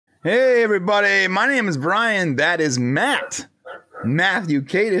Hey everybody, my name is Brian. That is Matthew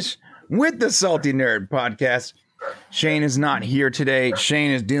Kadish with the Salty Nerd Podcast. Shane is not here today.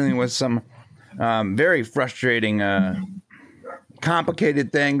 Shane is dealing with some very frustrating,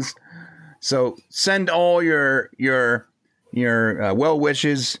 complicated things. So send all your well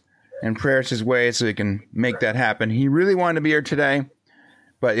wishes and prayers his way so he can make that happen. He really wanted to be here today,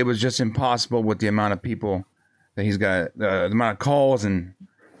 but it was just impossible with the amount of people that he's got, the amount of calls and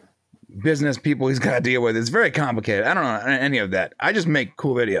business people he's got to deal with. It's very complicated. I don't know any of that. I just make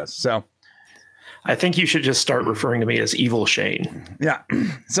cool videos. So I think you should just start referring to me as Evil Shane. Yeah.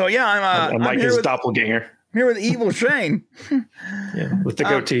 So yeah, I'm like his doppelganger. Here with Evil Shane. Yeah, with the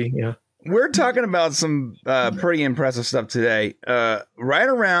goatee. Yeah. We're talking about some pretty impressive stuff today.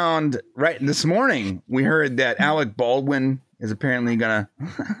 Right this morning, we heard that Alec Baldwin is apparently gonna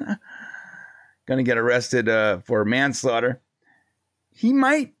get arrested for manslaughter. He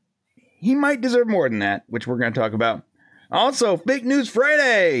might deserve more than that, which we're going to talk about. Also, Fake News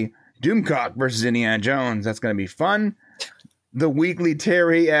Friday, Doomcock versus Indiana Jones. That's going to be fun. The Weekly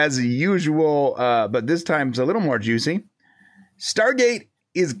Terry as usual, but this time it's a little more juicy. Stargate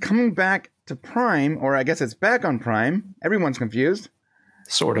is coming back to Prime, or I guess it's back on Prime. Everyone's confused.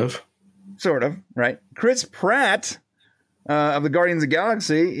 Sort of, right? Chris Pratt of the Guardians of the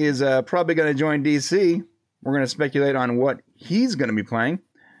Galaxy is probably going to join DC. We're going to speculate on what he's going to be playing.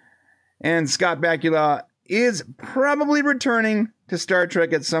 And Scott Bakula is probably returning to Star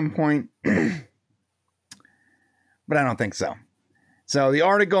Trek at some point. But I don't think so. So the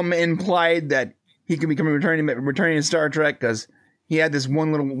article implied that he could be returning to Star Trek because he had this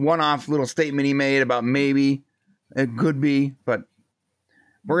one-off little statement he made about maybe it could be, but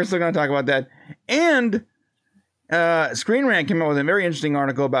we're still going to talk about that. And Screen Rant came out with a very interesting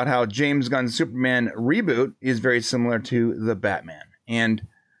article about how James Gunn's Superman reboot is very similar to the Batman. And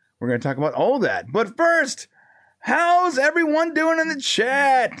we're going to talk about all that. But first, how's everyone doing in the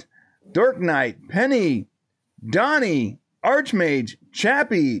chat? Dork Knight, Penny, Donnie, Archmage,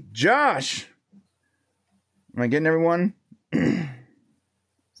 Chappie, Josh. Am I getting everyone?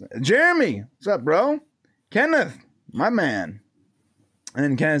 Jeremy, what's up, bro? Kenneth, my man. And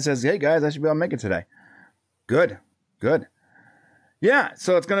then Kenneth says, hey, guys, I should be able to make it today. Good. Yeah,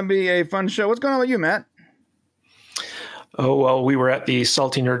 so it's going to be a fun show. What's going on with you, Matt? Oh, well, we were at the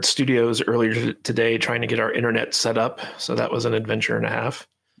Salty Nerd Studios earlier today trying to get our internet set up. So that was an adventure and a half.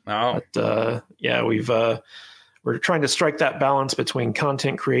 Oh. But yeah, we're trying to strike that balance between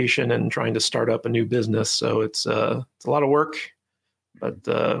content creation and trying to start up a new business. So it's a lot of work, but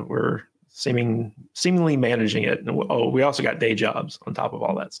we're seemingly managing it. And we also got day jobs on top of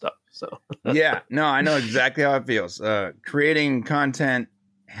all that stuff. So yeah, no, I know exactly how it feels. Creating content,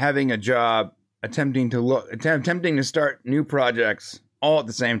 having a job, attempting to start new projects all at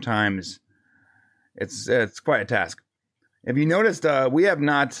the same time it's quite a task. If you noticed, we have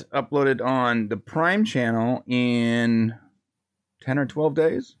not uploaded on the Prime channel in 10 or 12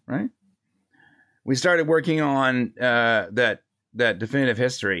 days, right? We started working on that definitive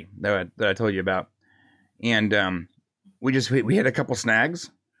history that I told you about, and we had a couple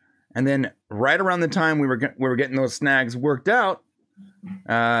snags, and then right around the time we were getting those snags worked out,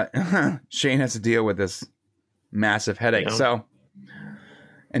 Shane has to deal with this massive headache. Yeah. So,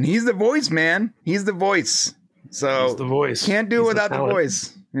 and he's the voice, man. He's the voice. So he's the voice. Can't do it without the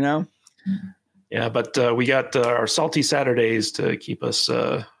voice, you know? Yeah, but we got our Salty Saturdays to keep us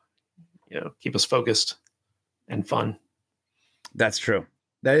focused and fun. That's true.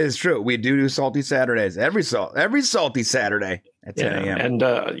 That is true. We do Salty Saturdays. Every Salty Saturday at 10 a.m. And,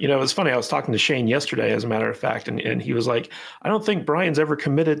 it was funny. I was talking to Shane yesterday, as a matter of fact, and he was like, I don't think Brian's ever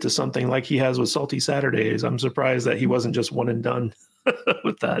committed to something like he has with Salty Saturdays. I'm surprised that he wasn't just one and done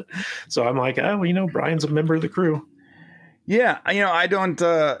with that. So I'm like, Brian's a member of the crew. Yeah. I don't,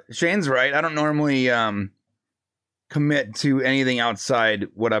 Shane's right. I don't normally commit to anything outside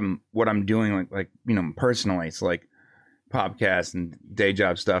what I'm doing, like personally. It's like podcast and day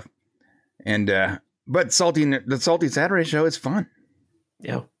job stuff, and but the Salty Saturday show is fun.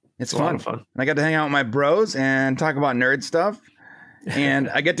 Yeah, it's fun. And I got to hang out with my bros and talk about nerd stuff, and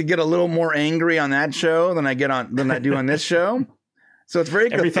I get to get a little more angry on that show than I do on this show. So it's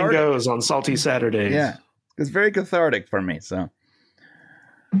very everything cathartic. Goes on Salty Saturdays. Yeah, it's very cathartic for me. So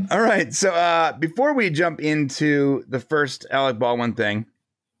all right, so before we jump into the first Alec Baldwin thing,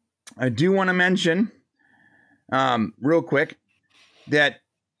 I do want to mention real quick that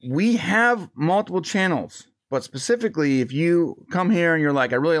we have multiple channels, but specifically if you come here and you're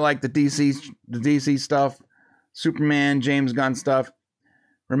like, I really like the DC stuff, Superman, James Gunn stuff,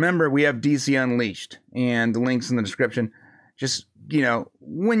 remember we have DC Unleashed, and the link's in the description. just,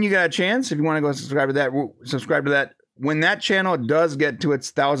 when you got a chance, if you want to go subscribe to that. When that channel does get to its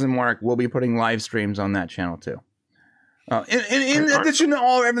 1,000 mark, we'll be putting live streams on that channel too. In addition to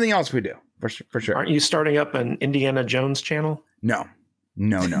everything else we do, for sure. Aren't you starting up an Indiana Jones channel? No,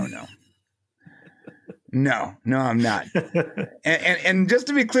 I'm not. and just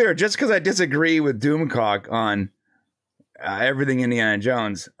to be clear, just because I disagree with Doomcock on everything Indiana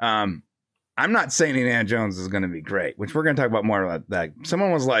Jones, I'm not saying Indiana Jones is going to be great, which we're going to talk about more about that.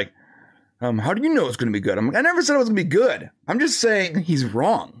 Someone was like, how do you know it's going to be good? I'm like, I never said it was going to be good. I'm just saying he's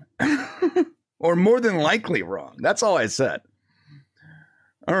wrong. Or more than likely wrong. That's all I said.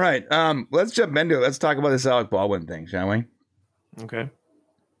 All right. Let's jump into it. Let's talk about this Alec Baldwin thing, shall we? Okay.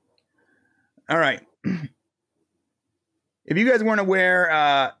 All right. If you guys weren't aware,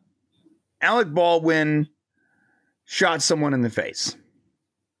 Alec Baldwin shot someone in the face.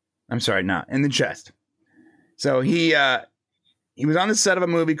 I'm sorry, not in the chest. So he was on the set of a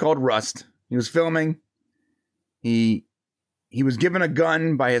movie called Rust. He was filming. He was given a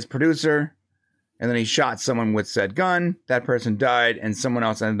gun by his producer, and then he shot someone with said gun. That person died, and someone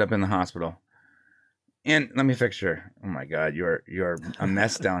else ended up in the hospital. And let me fix your. Oh my God, you're a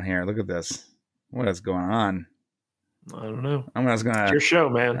mess down here. Look at this. What is going on? I don't know. It's your show,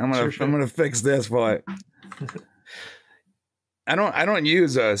 man. I'm gonna fix this, boy. I don't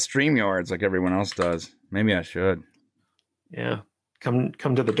use StreamYards like everyone else does. Maybe I should. Yeah, come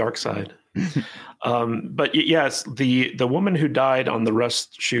to the dark side. But yes, the woman who died on the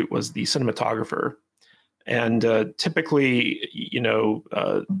Rust shoot was the cinematographer, and typically,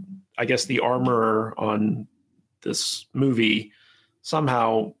 I guess the armorer on this movie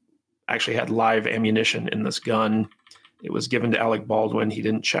somehow actually had live ammunition in this gun. It was given to Alec Baldwin. He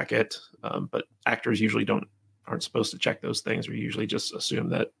didn't check it, but actors usually aren't supposed to check those things. We usually just assume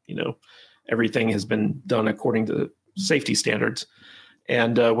that everything has been done according to safety standards.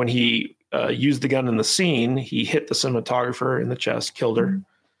 And when he used the gun in the scene, he hit the cinematographer in the chest, killed her.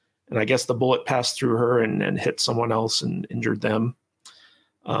 And I guess the bullet passed through her and hit someone else and injured them.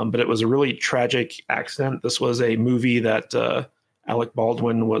 But it was a really tragic accident. This was a movie that Alec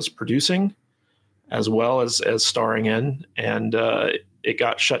Baldwin was producing as well as starring in. And it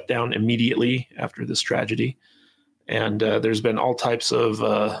got shut down immediately after this tragedy. And there's been all types of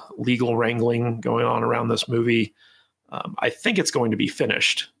legal wrangling going on around this movie. I think it's going to be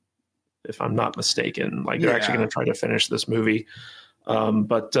finished, if I'm not mistaken. They're actually going to try to finish this movie.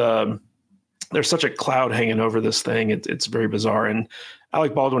 But there's such a cloud hanging over this thing. It's very bizarre. And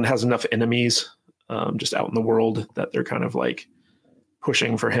Alec Baldwin has enough enemies just out in the world that they're kind of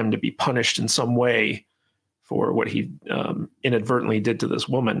pushing for him to be punished in some way for what he inadvertently did to this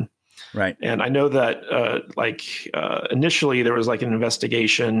woman. Right. And I know that initially there was an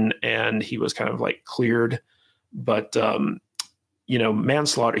investigation and he was kind of cleared, but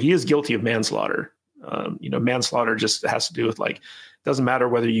manslaughter, he is guilty of manslaughter. Manslaughter just has to do with doesn't matter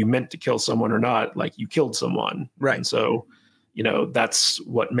whether you meant to kill someone or not, you killed someone. Right. And so, that's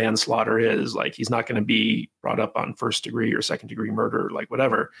what manslaughter is. He's not going to be brought up on first degree or second degree murder,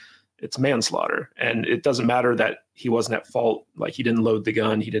 whatever. It's manslaughter. And it doesn't matter that he wasn't at fault. He didn't load the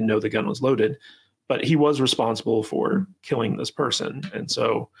gun. He didn't know the gun was loaded, but he was responsible for killing this person. And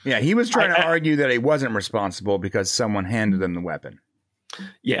so, yeah, he was trying to argue that he wasn't responsible because someone handed him the weapon.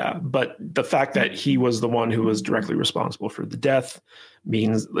 Yeah. But the fact that he was the one who was directly responsible for the death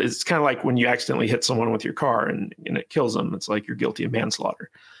means it's kind of like when you accidentally hit someone with your car and it kills them. It's you're guilty of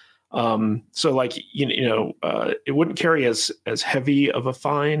manslaughter. So it wouldn't carry as heavy of a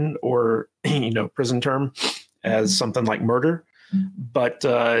fine or, prison term as something like murder. But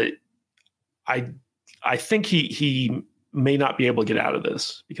I think he may not be able to get out of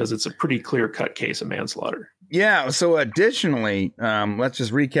this because it's a pretty clear cut case of manslaughter. Yeah. So additionally, let's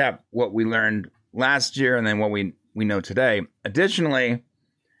just recap what we learned last year and then what we know today. Additionally,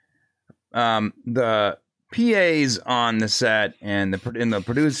 the PAs on the set and the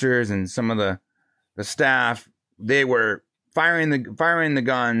producers and some of the staff, they were firing the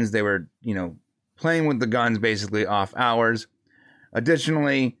guns. They were, playing with the guns basically off hours.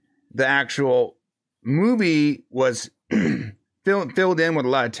 Additionally, the actual movie was filled in with a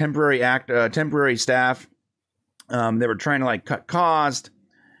lot of temporary staff. They were trying to cut cost,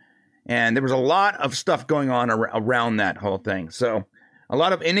 and there was a lot of stuff going on around that whole thing. So a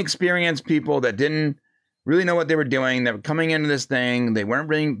lot of inexperienced people that didn't really know what they were doing. They were coming into this thing. They weren't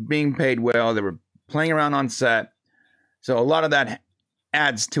being paid well. They were playing around on set. So a lot of that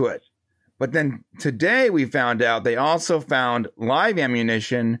adds to it. But then today we found out they also found live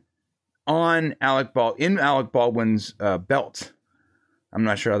ammunition on in Alec Baldwin's belt. I'm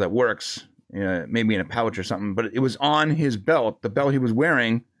not sure how that works. maybe in a pouch or something, but it was on his belt, the belt he was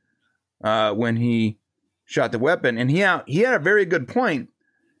wearing when he shot the weapon. And he had a very good point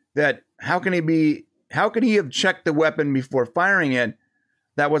that how can he have checked the weapon before firing it?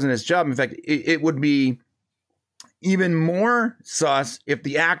 That wasn't his job. In fact, it would be even more sus if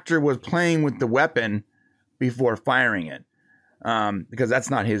the actor was playing with the weapon before firing it, because that's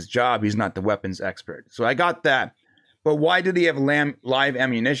not his job. He's not the weapons expert. So I got that. But why did he have live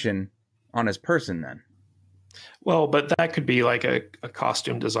ammunition on his person then? Well, but that could be like a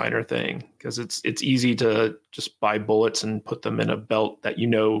costume designer thing, because it's easy to just buy bullets and put them in a belt that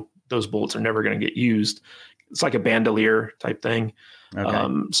those bullets are never going to get used. It's like a bandolier type thing. Okay.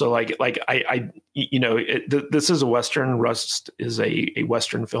 So this is a Western. Rust is a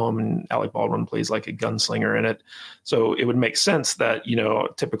Western film, and Alec Baldwin plays like a gunslinger in it. So it would make sense that, a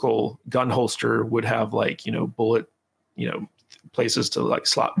typical gun holster would have like, bullet, places to like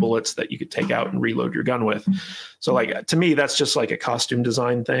slot bullets that you could take out and reload your gun with. So like, to me, that's just like a costume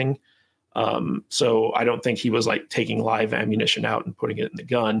design thing. So I don't think he was like taking live ammunition out and putting it in the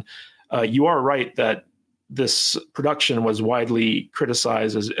gun. You are right that this production was widely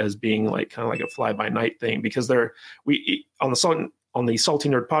criticized as being like kind of like a fly by night thing, because on the Salty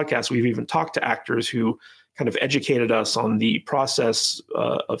Nerd podcast, we've even talked to actors who kind of educated us on the process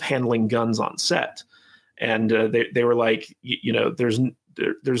of handling guns on set. And they were like,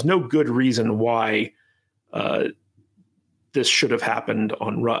 there's no good reason why this should have happened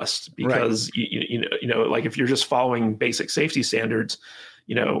on Rust, because right. Like if you're just following basic safety standards,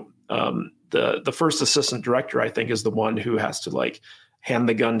 the first assistant director, I think, is the one who has to like hand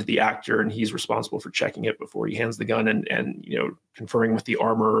the gun to the actor, and he's responsible for checking it before he hands the gun and conferring with the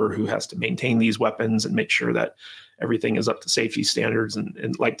armorer who has to maintain these weapons and make sure that everything is up to safety standards.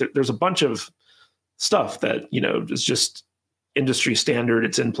 And like there's a bunch of stuff that, is just industry standard.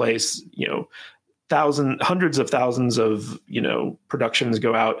 It's in place, hundreds of thousands of, productions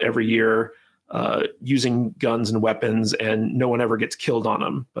go out every year using guns and weapons, and no one ever gets killed on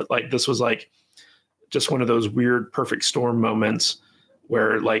them. But like, this was like just one of those weird perfect storm moments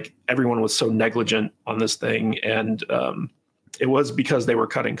where like everyone was so negligent on this thing. And it was because they were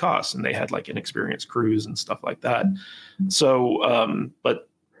cutting costs and they had like inexperienced crews and stuff like that. So, but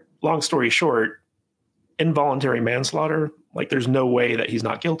long story short, involuntary manslaughter, like there's no way that he's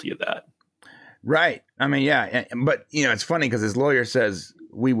not guilty of that. Right. I mean, yeah. But, it's funny because his lawyer says,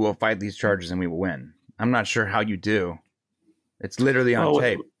 we will fight these charges and we will win. I'm not sure how you do. It's literally on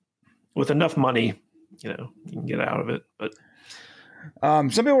tape. With enough money, you can get out of it. But some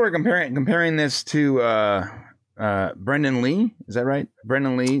people were comparing this to Brendan Lee. Is that right?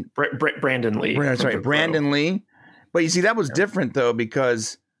 Brendan Lee? Brandon Lee. Sorry, Brandon Lee. But you see, that was different, though,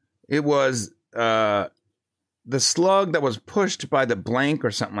 because it was the slug that was pushed by the blank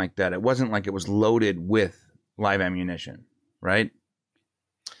or something like that. It wasn't like it was loaded with live ammunition, right?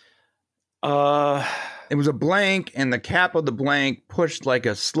 It was a blank, and the cap of the blank pushed like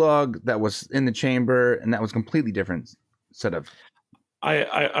a slug that was in the chamber, and that was completely different set of.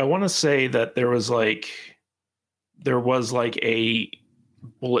 I want to say that there was like a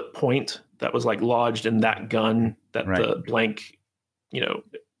bullet point that was like lodged in that gun that right. The blank,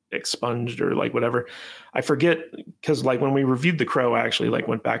 expunged or like whatever. I forget, because like when we reviewed The Crow, I actually like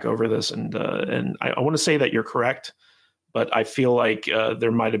went back over this and I want to say that you're correct, but I feel like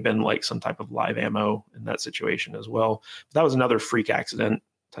there might have been like some type of live ammo in that situation as well. But that was another freak accident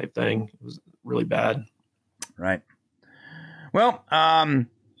type thing. It was really bad. Right. Well,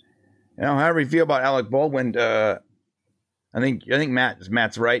 however you feel about Alec Baldwin, I think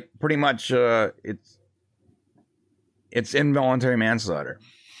Matt's right. Pretty much, it's involuntary manslaughter.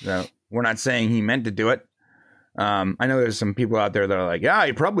 So we're not saying he meant to do it. I know there's some people out there that are like, yeah,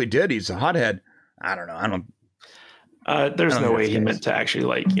 he probably did. He's a hothead. I don't know. There's no way he meant to actually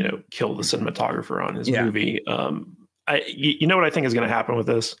like, kill the cinematographer on his movie. You know what I think is going to happen with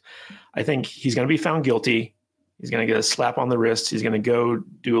this? I think he's going to be found guilty. He's going to get a slap on the wrist. He's going to go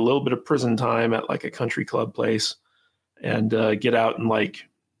do a little bit of prison time at like a country club place and get out in like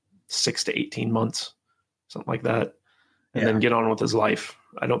 6 to 18 months, something like that. And then get on with his life.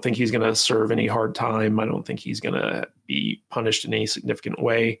 I don't think he's going to serve any hard time. I don't think he's going to be punished in any significant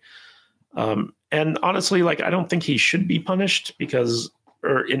way. And honestly, like, I don't think he should be punished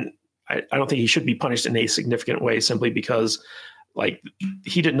I don't think he should be punished in a significant way simply because like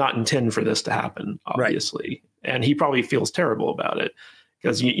he did not intend for this to happen, obviously. Right. And he probably feels terrible about it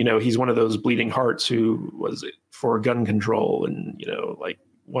because, he's one of those bleeding hearts who was for gun control and, like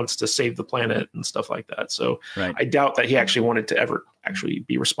wants to save the planet and stuff like that. So right. I doubt that he actually wanted to ever actually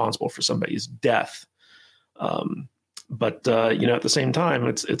be responsible for somebody's death. But at the same time,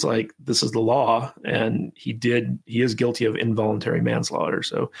 it's like this is the law, and he is guilty of involuntary manslaughter.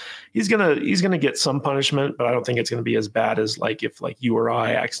 So he's gonna get some punishment, but I don't think it's gonna be as bad as like if like you or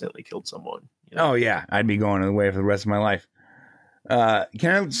I accidentally killed someone. Oh yeah, I'd be going away for the rest of my life.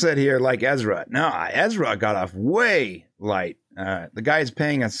 Kenneth said here, like Ezra. No, Ezra got off way light. The guy is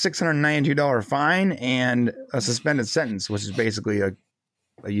paying a $692 fine and a suspended sentence, which is basically a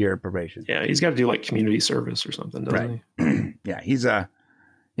year of probation. Yeah, he's got to do like community service or something, doesn't he? Yeah,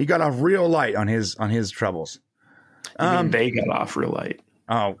 he got off real light on his troubles. They got off real light.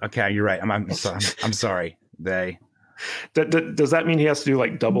 Oh, okay, you're right. I'm sorry. They. Does that mean he has to do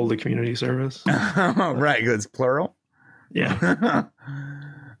like double the community service? Right, it's plural. Yeah.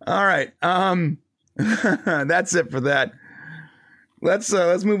 All right. That's it for that. Let's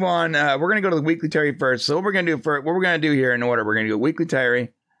move on. We're gonna go to the Weekly Terry first. So what we're gonna do here in order. We're gonna do Weekly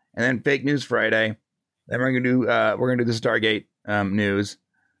Terry, and then Fake News Friday. Then we're gonna do the Stargate news,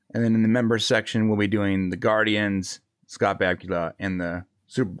 and then in the members section we'll be doing the Guardians, Scott Bakula, and the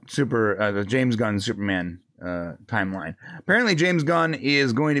the James Gunn Superman timeline. Apparently, James Gunn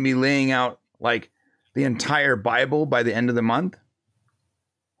is going to be laying out like the entire Bible by the end of the month.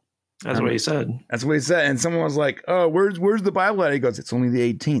 That's what he said. That's what he said. And someone was like, "Oh, where's the Bible at?" He goes, "It's only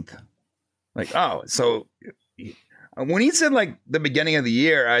the 18th." Like, oh, so when he said like the beginning of the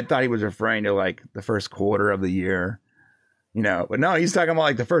year, I thought he was referring to like the first quarter of the year, But no, he's talking about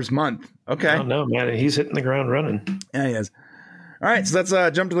like the first month. Okay. Oh no, man, he's hitting the ground running. Yeah, he is. All right, so let's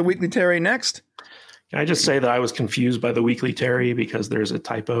jump to the Weekly Terry next. Can I just say that I was confused by the Weekly Terry because there's a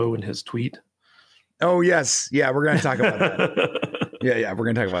typo in his tweet? Oh yes, yeah, we're going to talk about that. Yeah, we're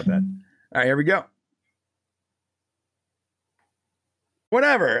going to talk about that. All right, here we go.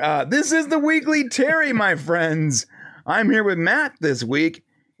 Whatever. This is the Weekly Terry, my friends. I'm here with Matt this week,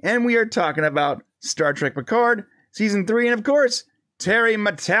 and we are talking about Star Trek Picard, Season 3, and of course, Terry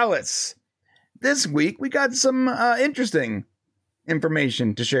Matalis. This week, we got some interesting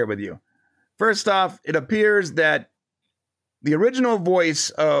information to share with you. First off, it appears that the original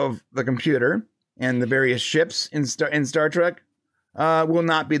voice of the computer and the various ships in Star Trek will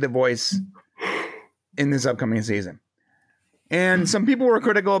not be the voice in this upcoming season. And some people were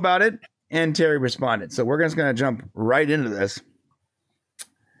critical about it, and Terry responded. So we're just going to jump right into this.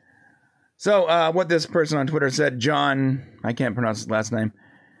 So what this person on Twitter said, John, I can't pronounce his last name.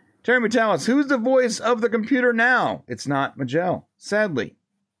 Terry Matalis, who's the voice of the computer now? It's not Majel, sadly.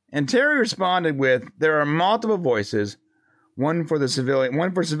 And Terry responded with, there are multiple voices, one for civilian,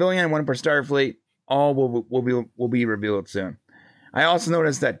 one for Starfleet. All will be revealed soon. I also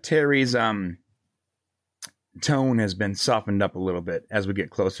noticed that Terry's tone has been softened up a little bit as we get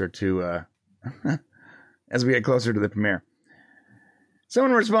closer to the premiere.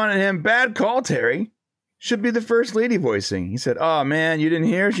 Someone responded to him, "Bad call, Terry. Should be the first lady voicing." He said, "Oh man, you didn't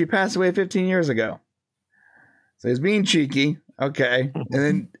hear? She passed away 15 years ago." So he's being cheeky. Okay,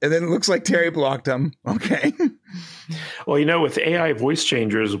 and then it looks like Terry blocked him. Okay. Well, with AI voice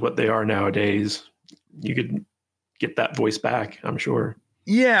changers, what they are nowadays, you could get that voice back, I'm sure.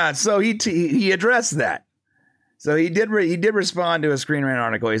 Yeah, so he addressed that. So he did respond to a Screen Rant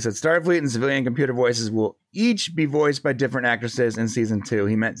article. He said Starfleet and civilian computer voices will each be voiced by different actresses in season 2.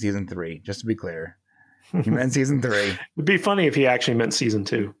 He meant season 3, just to be clear. He meant season 3. It'd be funny if he actually meant season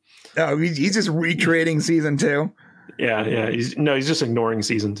 2. Oh, he's just recreating season 2. Yeah. He's just ignoring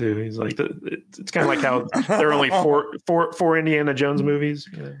season 2. He's like, it's kind of like how there are only four Indiana Jones movies.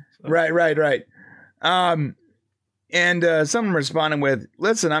 So. Right. And someone responded with,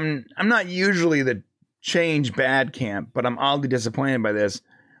 "Listen, I'm not usually the change bad camp, but I'm oddly disappointed by this.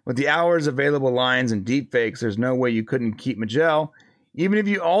 With the hours available lines and deepfakes, there's no way you couldn't keep Majel, even if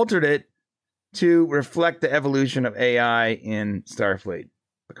you altered it to reflect the evolution of AI in Starfleet.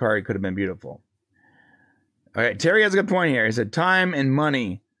 Picard could have been beautiful." All right, Terry has a good point here. He said, "Time and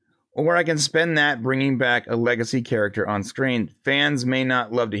money, or I can spend that bringing back a legacy character on screen. Fans may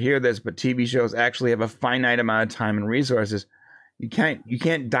not love to hear this, but TV shows actually have a finite amount of time and resources. You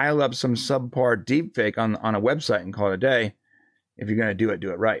can't dial up some subpar deepfake on a website and call it a day. If you're going to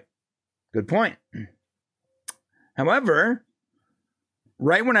do it right." Good point. However,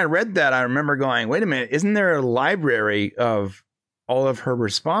 right when I read that, I remember going, wait a minute, isn't there a library of all of her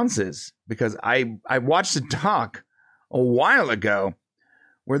responses? Because I watched a talk a while ago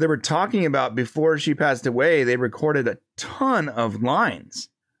where they were talking about before she passed away, they recorded a ton of lines.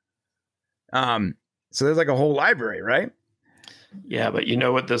 So there's like a whole library, right? Yeah, but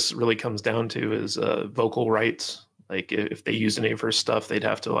what this really comes down to is vocal rights. Like if they used any of her stuff, they'd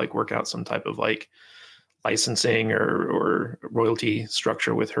have to like work out some type of like licensing or royalty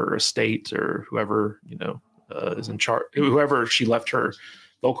structure with her estate or whoever, is in charge, whoever she left her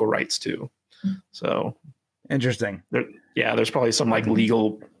vocal rights to. So interesting. There's probably some like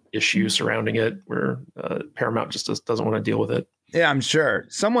legal issue surrounding it where Paramount just doesn't want to deal with it. Yeah, I'm sure.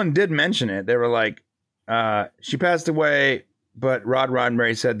 Someone did mention it. They were like, she passed away, but Rod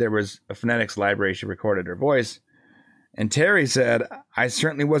Roddenberry said there was a phonetics library she recorded her voice. And Terry said, I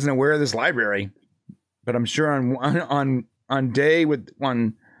certainly wasn't aware of this library, but I'm sure on day with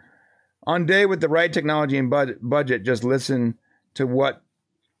the right technology and budget, just listen to what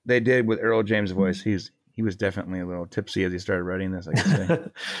they did with Earl James' voice. He was definitely a little tipsy as he started writing this, I guess. Say.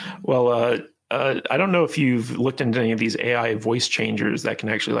 Well, I don't know if you've looked into any of these AI voice changers that can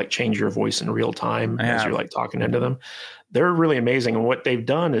actually like change your voice in real time as you're like talking into them. They're really amazing. And what they've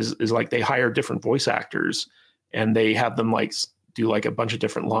done is like they hire different voice actors and they have them like do like a bunch of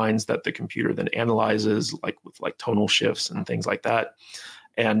different lines that the computer then analyzes, like with like tonal shifts and things like that.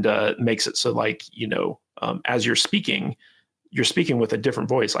 And makes it so like, as you're speaking with a different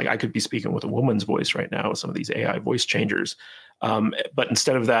voice. Like I could be speaking with a woman's voice right now with some of these AI voice changers. But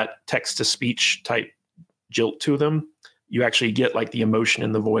instead of that text to speech type jilt to them, you actually get like the emotion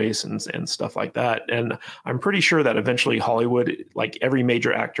in the voice and stuff like that. And I'm pretty sure that eventually Hollywood, like every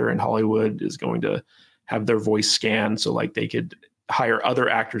major actor in Hollywood is going to have their voice scanned. So like they could hire other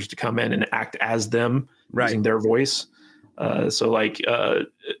actors to come in and act as them using their voice. So like,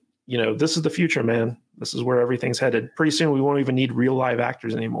 this is the future, man. This is where everything's headed. Pretty soon, we won't even need real live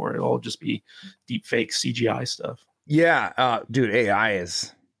actors anymore. It'll all just be deep fake CGI stuff. Yeah, dude, AI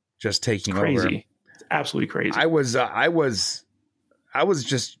is just taking over. Crazy. It's absolutely crazy. I was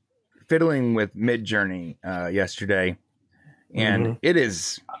just fiddling with Midjourney yesterday, and it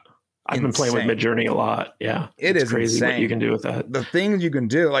is. I've been playing with Midjourney a lot. Yeah, it's crazy insane. What you can do with that. The things you can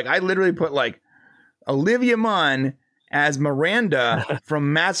do. Like I literally put like Olivia Munn as Miranda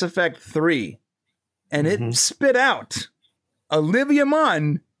from Mass Effect 3. And it spit out Olivia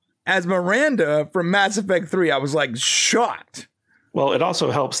Munn as Miranda from Mass Effect 3. I was like shocked. Well, it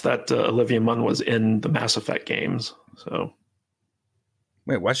also helps that Olivia Munn was in the Mass Effect games. So,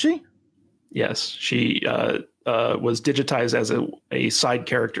 wait, was she? Yes, she was digitized as a side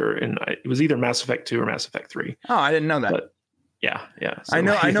character, and it was either Mass Effect 2 or Mass Effect 3. Oh, I didn't know that. But, yeah. So I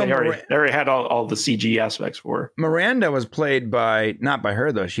know. They already had all the CG aspects for her. Miranda was played by not by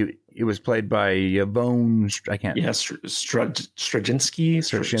her though. It was played by Yvonne. I can't. Yeah, Strahovski.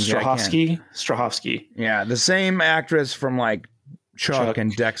 Yeah, the same actress from like Chuck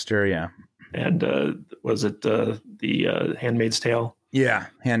and Dexter. Yeah, and was it the Handmaid's Tale? Yeah,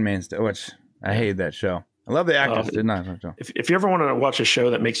 Handmaid's Tale. Which I hated that show. I love the actress. Did not. If you ever want to watch a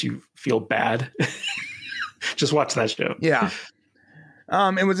show that makes you feel bad, just watch that show. Yeah.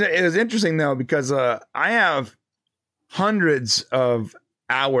 It was interesting though because I have hundreds of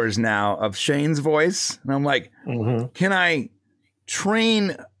hours now of Shane's voice, and I'm like, can I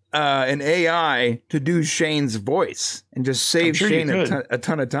train an AI to do Shane's voice and just save Shane a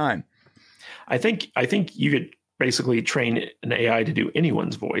ton of time? I think you could basically train an AI to do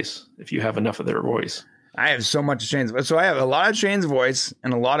anyone's voice if you have enough of their voice. I have so much of Shane's voice. So I have a lot of Shane's voice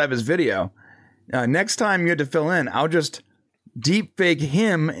and a lot of his video. Next time you have to fill in, I'll just deep fake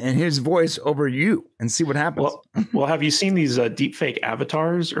him and his voice over you and see what happens. Well, have you seen these deep fake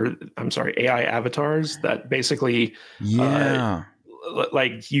avatars AI avatars that basically,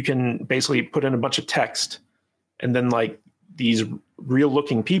 like you can basically put in a bunch of text and then like these real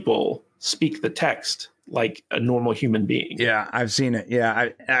looking people speak the text like a normal human being. Yeah, I've seen it.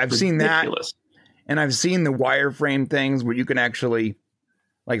 Yeah, I've seen that. And I've seen the wireframe things where you can actually,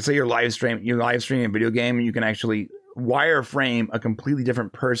 like, say you're live streaming a video game and you can actually wireframe a completely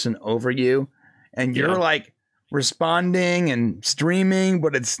different person over you, and you're like responding and streaming,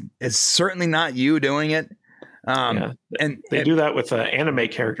 but it's certainly not you doing it. And they do that with anime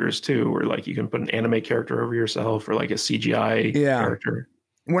characters too, where like you can put an anime character over yourself or like a CGI character.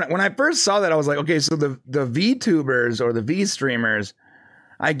 When I first saw that, I was like, okay, so the VTubers or the V streamers,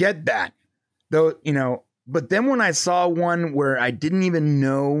 I get that, though, But then when I saw one where I didn't even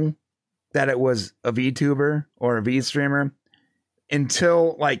know that it was a VTuber or a V streamer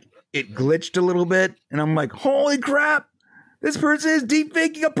until like it glitched a little bit, and I'm like, holy crap, this person is deep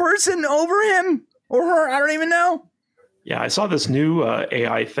faking a person over him or her. I don't even know. Yeah, I saw this new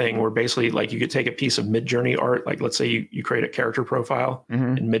AI thing where basically like you could take a piece of Midjourney art, like let's say you create a character profile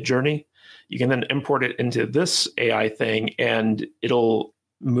in Midjourney, you can then import it into this AI thing and it'll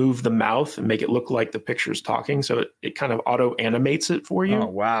move the mouth and make it look like the picture's talking. So it kind of auto animates it for you. Oh,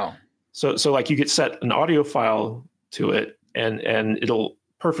 wow. So like you could set an audio file to it and it'll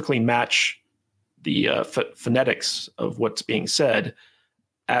perfectly match the phonetics of what's being said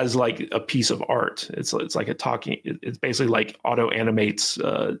as like a piece of art. It's like a talking. It's basically like auto animates,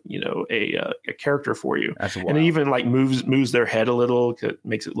 a character for you, That's wild. and it even like moves their head a little,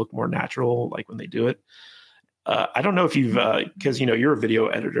 makes it look more natural, like when they do it. I don't know if you've, because you're a video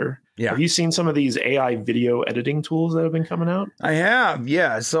editor. Yeah. Have you seen some of these AI video editing tools that have been coming out? I have,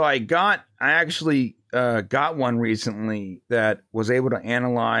 yeah. So I actually got one recently that was able to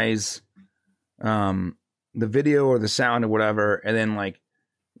analyze the video or the sound or whatever, and then like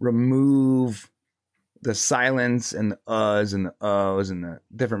remove the silence and the uhs and the ohs and the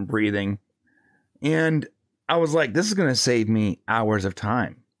different breathing. And I was like, this is going to save me hours of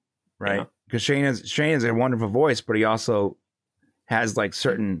time, right? Because Shane has a wonderful voice, but he also has like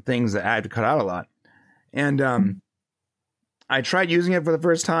certain things that I have to cut out a lot. And I tried using it for the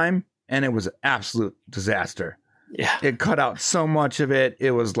first time, and it was an absolute disaster. Yeah. It cut out so much of it.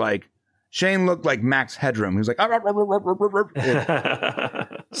 It was like, Shane looked like Max Headroom. He was like,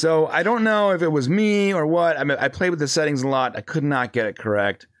 so I don't know if it was me or what. I mean, I played with the settings a lot. I could not get it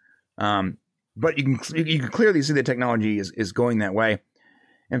correct. But you can clearly see the technology is going that way.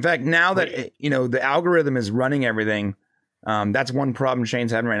 In fact, now that the algorithm is running everything, that's one problem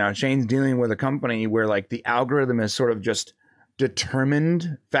Shane's having right now. Shane's dealing with a company where like the algorithm is sort of just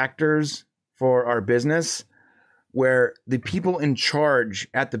determined factors for our business, where the people in charge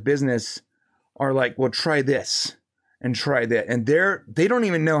at the business are like, well, try this and try that. And they don't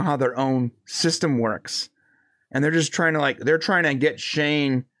even know how their own system works. And they're just trying to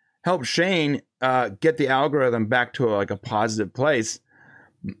help Shane get the algorithm back to a positive place.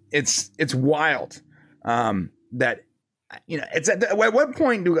 It's wild that, it's at what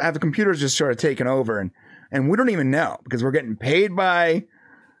point do have the computers just sort of taken over and we don't even know, because we're getting paid by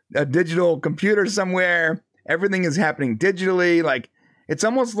a digital computer somewhere. Everything is happening digitally. Like, it's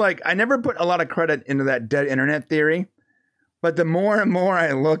almost like I never put a lot of credit into that dead internet theory, but the more and more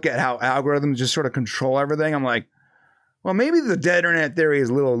I look at how algorithms just sort of control everything, I'm like, well, maybe the dead internet theory is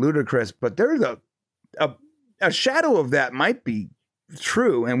a little ludicrous, but there's a shadow of that might be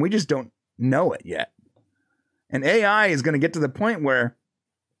true, and we just don't know it yet. And AI is going to get to the point where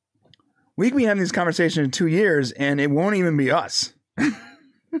we can be having these conversations in 2 years, and it won't even be us.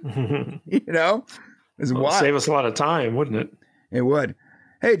 It's wild. Save us a lot of time, wouldn't it? It would.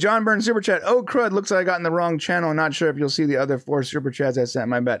 Hey, John Burns super chat. Oh, crud! Looks like I got in the wrong channel. Not sure if you'll see the other 4 super chats I sent.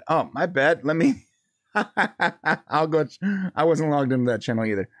 My bad. Oh, my bad. Let me. I'll go. I wasn't logged into that channel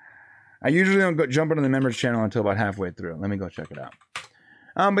either. I usually don't jump into the members channel until about halfway through. Let me go check it out.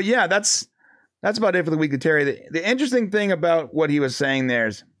 But yeah, that's about it for the weekly Terry. The interesting thing about what he was saying there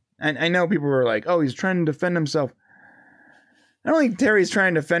is, and I know people were like, oh, he's trying to defend himself. I don't think Terry's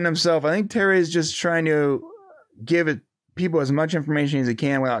trying to defend himself. I think Terry's just trying to give people as much information as he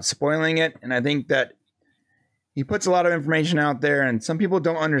can without spoiling it. And I think that he puts a lot of information out there, and some people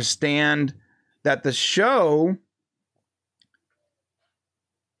don't understand that the show,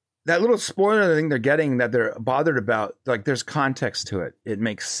 that little spoiler thing they're getting that they're bothered about, like, there's context to it. It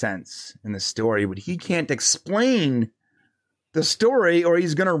makes sense in the story, but he can't explain the story or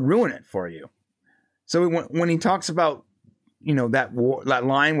he's going to ruin it for you. So when he talks about, that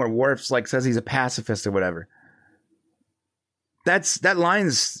line where Worf's like says he's a pacifist or whatever, that line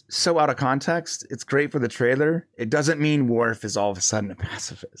is so out of context. It's great for the trailer. It doesn't mean Worf is all of a sudden a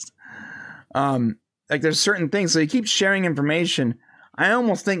pacifist. Like, there's certain things. So he keeps sharing information. I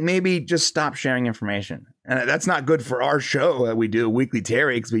almost think maybe just stop sharing information. And that's not good for our show that we do, Weekly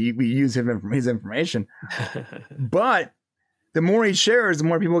Terry, because we use his information. But the more he shares, the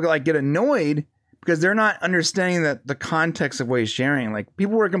more people get annoyed, because they're not understanding the context of what he's sharing. Like,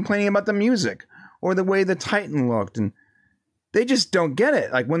 people were complaining about the music or the way the Titan looked, and they just don't get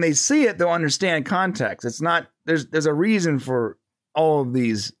it. Like, when they see it, they'll understand context. It's not, there's a reason for all of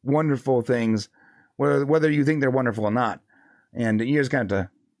these wonderful things, whether you think they're wonderful or not. And you're just going to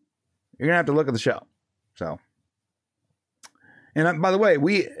have to look at the show. So, and by the way,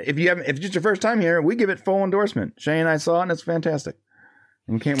 if it's just your first time here, we give it full endorsement. Shane and I saw it, and it's fantastic.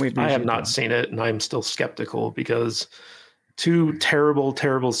 And can't wait. I have not seen it, and I'm still skeptical because 2 terrible,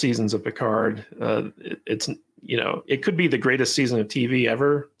 terrible seasons of Picard. It could be the greatest season of TV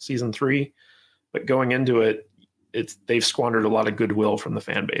ever, season 3, but going into it, they've squandered a lot of goodwill from the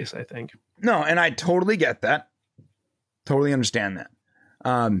fan base, I think. No, and I totally get that. Totally understand that.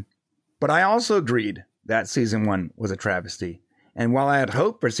 But I also agreed that season 1 was a travesty. And while I had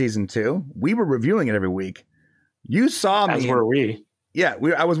hope for season 2, we were reviewing it every week. You saw me. As were we. Yeah,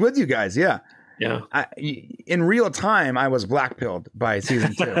 I was with you guys. Yeah. Yeah. In real time, I was blackpilled by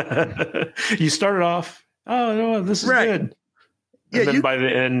season 2. You started off, oh, no, this is good. And then by the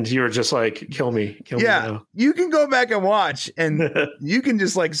end, you were just like, kill me now. You can go back and watch, and you can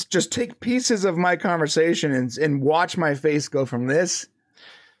just take pieces of my conversation and watch my face go from this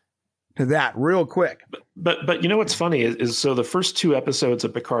to that real quick. But you know what's funny is so the first 2 episodes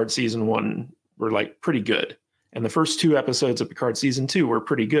of Picard season 1 were like pretty good, and the first 2 episodes of Picard season 2 were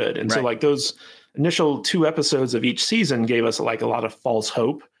pretty good, and so like those initial 2 episodes of each season gave us like a lot of false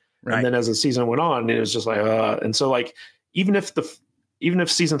hope, and then as the season went on, it was just like and so like even if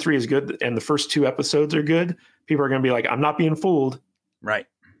season 3 is good and the first 2 episodes are good, people are going to be like, I'm not being fooled, right?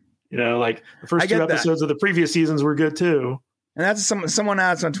 You know, like the first 2 episodes of the previous seasons were good too. And that's someone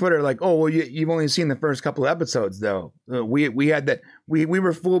asked on Twitter, like, "Oh, well, you've only seen the first couple of episodes, though. We had that. We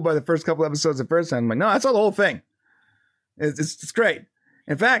were fooled by the first couple of episodes the first time." I'm like, no, that's all the whole thing. It's great.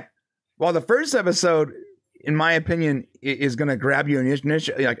 In fact, while the first episode, in my opinion, is going to grab you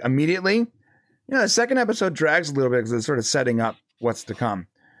like immediately, you know, the second episode drags a little bit because it's sort of setting up what's to come.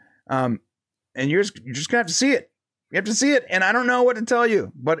 And you're just gonna have to see it. You have to see it, and I don't know what to tell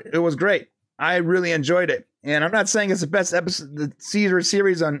you, but it was great. I really enjoyed it. And I'm not saying it's the best episode, the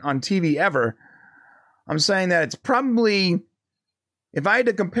series on TV ever. I'm saying that it's probably, if I had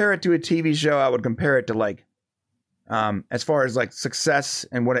to compare it to a TV show, I would compare it to like, as far as like success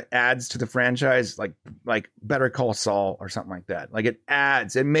and what it adds to the franchise, like Better Call Saul or something like that. Like it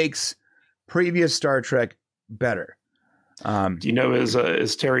makes previous Star Trek better. Do you know,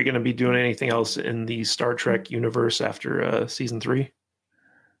 is Terry going to be doing anything else in the Star Trek universe after season 3?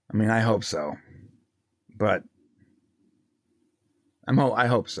 I mean, I hope so. But I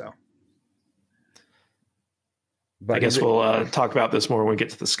hope so. But I guess we'll talk about this more when we get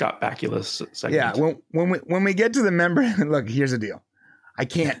to the Scott Bakula segment. Yeah, when we get to the member, look, here's the deal. I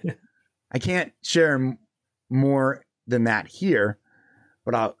can't share more than that here,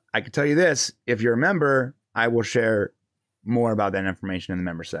 but I can tell you this: if you're a member, I will share more about that information in the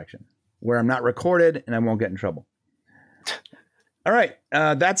member section, where I'm not recorded and I won't get in trouble. All right,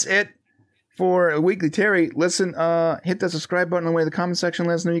 that's it for Weekly Terry. Listen, hit the subscribe button on the way to the comment section.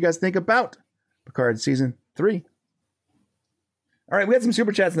 Let us know what you guys think about Picard Season 3. All right, we had some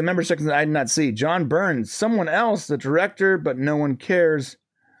super chats in the member section that I did not see. John Burns, someone else, the director, but no one cares.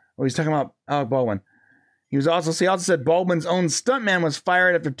 Oh, he's talking about Alec Baldwin. He also said Baldwin's own stuntman was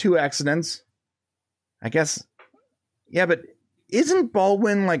fired after 2 accidents. I guess, yeah, but isn't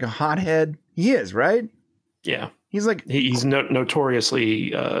Baldwin like a hothead? He is, right? Yeah. He's like... He's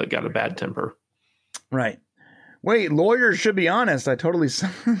notoriously got a bad temper. Right. Wait, lawyers should be honest. I totally...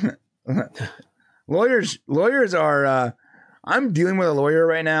 Lawyers are... I'm dealing with a lawyer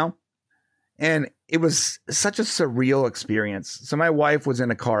right now, and it was such a surreal experience. So my wife was in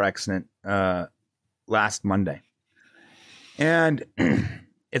a car accident last Monday, and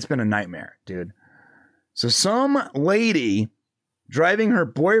it's been a nightmare, dude. So some lady driving her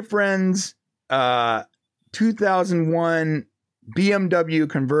boyfriend's 2001 BMW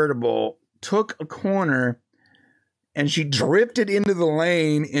convertible took a corner, and she drifted into the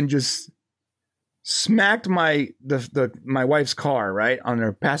lane and just smacked my wife's car, right, on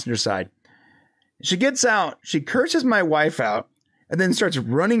her passenger side. She gets out, she curses my wife out, and then starts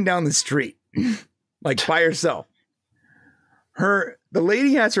running down the street like by herself. The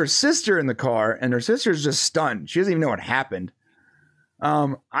lady has her sister in the car, and her sister's just stunned. She doesn't even know what happened.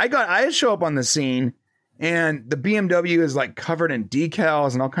 I show up on the scene, and the BMW is like covered in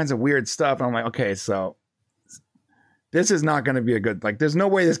decals and all kinds of weird stuff. And I'm like, okay, so this is not going to be a good, like, there's no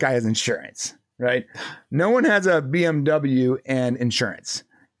way this guy has insurance. Right? No one has a BMW and insurance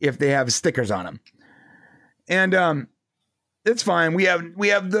if they have stickers on them. And it's fine. We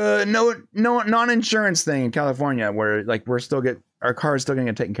have the no non-insurance thing in California where like our car is still going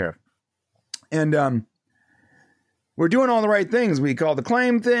to get taken care of. And we're doing all the right things. We call the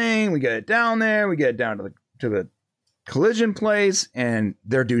claim thing, we get it down there, we get it down to the collision place, and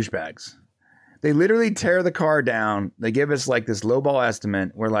they're douchebags. They literally tear the car down. They give us like this lowball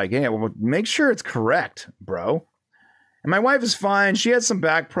estimate. We're like, yeah, well, make sure it's correct, bro. And my wife is fine. She has some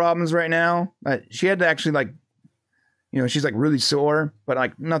back problems right now. She had to actually like, you know, she's like really sore, but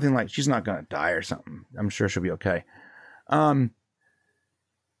like nothing like she's not going to die or something. I'm sure she'll be okay. And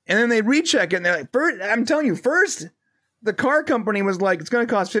then they recheck it. And they're like, I'm telling you, first, the car company was like, it's going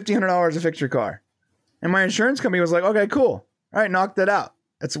to cost $1,500 to fix your car. And my insurance company was like, okay, cool. All right, knock that out.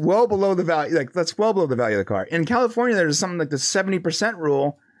 That's well below the value. Like that's well below the value of the car. In California, there's something like the 70%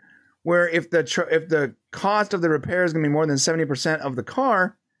 rule, where if the cost of the repair is going to be more than 70% of the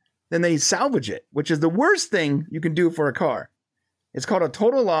car, then they salvage it, which is the worst thing you can do for a car. It's called a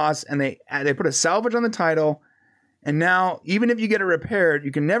total loss, and they put a salvage on the title, and now even if you get it repaired,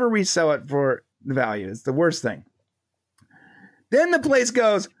 you can never resell it for the value. It's the worst thing. Then the place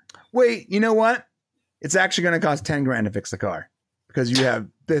goes, wait, you know what? It's actually going to cost 10 grand to fix the car because you have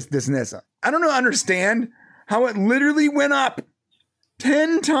this, and this. I don't understand how it literally went up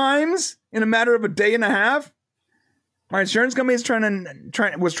 10 times in a matter of a day and a half. My insurance company is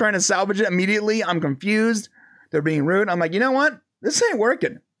was trying to salvage it immediately. I'm confused. They're being rude. I'm like, you know what? This ain't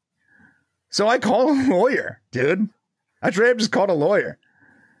working. So I call a lawyer, dude. I straight up just called a lawyer.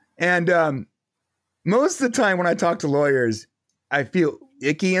 And most of the time when I talk to lawyers, I feel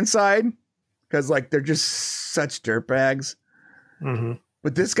icky inside because like they're just such dirtbags. Mm-hmm.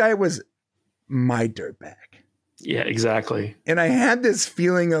 But this guy was my dirtbag. Yeah, exactly. And I had this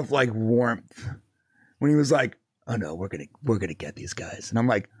feeling of like warmth when he was like, "Oh no, we're gonna get these guys," and I'm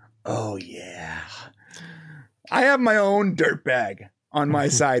like, "Oh yeah." I have my own dirtbag on my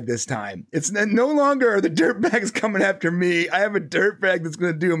side this time. It's no longer the dirtbags coming after me. I have a dirtbag that's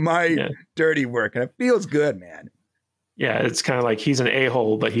going to do my dirty work, and it feels good, man. Yeah, it's kind of like he's an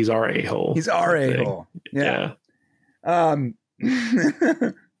a-hole, but he's our a-hole. He's our a-hole. Yeah. And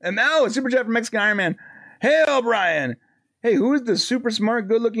now super chat from Mexican Iron Man. Hey, O'Brien. Hey, who is the super smart,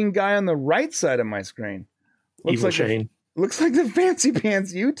 good-looking guy on the right side of my screen? Evil Shane. Looks like the fancy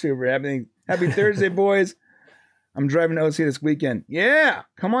pants YouTuber. Happy Thursday, boys. I'm driving to OC this weekend. Yeah,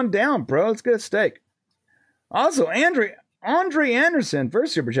 come on down, bro. Let's get a steak. Also, Andre Anderson,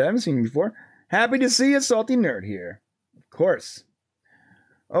 first super chat. I haven't seen him before. Happy to see a salty nerd here. Of course.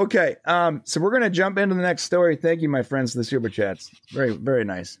 Okay, so we're going to jump into the next story. Thank you, my friends, for the super chats. Very, very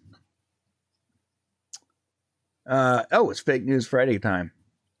nice. It's Fake News Friday time.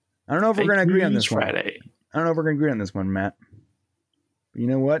 I don't know if we're going to agree on this one. I don't know if we're going to agree on this one, Matt. But you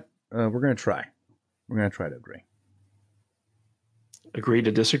know what? We're going to try. We're going to try to agree. Agree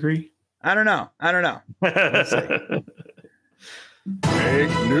to disagree? I don't know. Let's see. Fake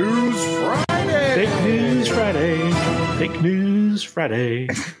News Friday. Fake News Friday. Fake News Friday.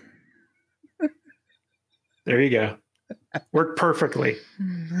 There you go. Worked perfectly.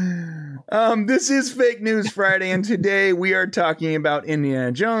 This is Fake News Friday, and today we are talking about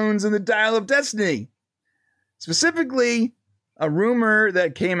Indiana Jones and the Dial of Destiny. Specifically, a rumor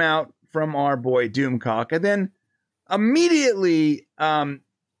that came out from our boy Doomcock, and then immediately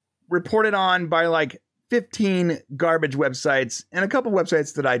reported on by like 15 garbage websites and a couple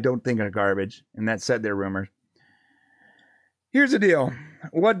websites that I don't think are garbage, and that said they're rumors. Here's the deal.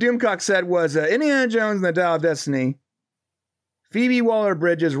 What Doomcock said was Indiana Jones and the Dial of Destiny, Phoebe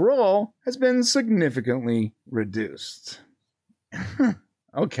Waller-Bridge's role has been significantly reduced.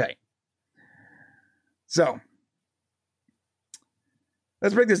 Okay. So,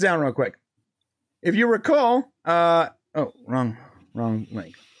 let's break this down real quick. If you recall, wrong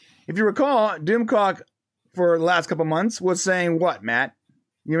link. If you recall, Doomcock for the last couple months was saying what, Matt?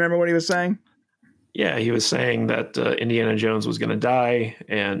 You remember what he was saying? Yeah, he was saying that Indiana Jones was going to die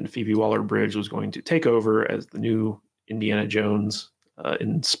and Phoebe Waller-Bridge was going to take over as the new Indiana Jones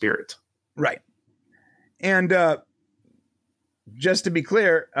in spirit. Right. And just to be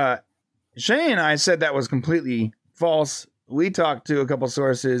clear, Shane and I said that was completely false. We talked to a couple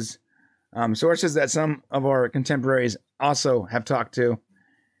sources that some of our contemporaries also have talked to. And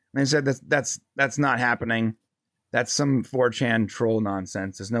they said that's not happening. That's some 4chan troll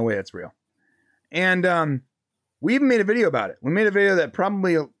nonsense. There's no way that's real. And we even made a video about it. We made a video that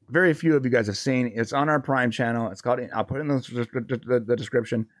probably very few of you guys have seen. It's on our Prime channel. It's called, I'll put it in the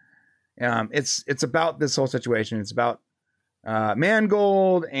description. It's about this whole situation. It's about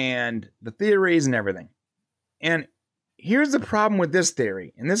Mangold and the theories and everything. And here's the problem with this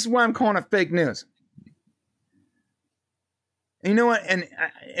theory, and this is why I'm calling it fake news. And you know what? And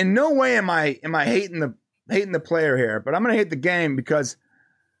in no way am I hating the player here, but I'm gonna hate the game because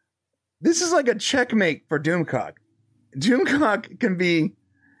this is like a checkmate for Doomcock. Doomcock can be.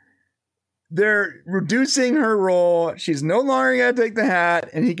 They're reducing her role. She's no longer gonna take the hat,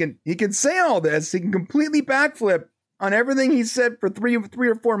 and he can say all this. He can completely backflip on everything he said for three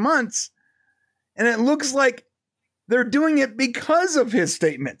or 4 months, and it looks like they're doing it because of his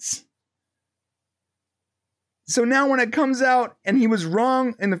statements. So now when it comes out and he was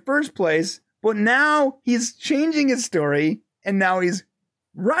wrong in the first place, but now he's changing his story and now he's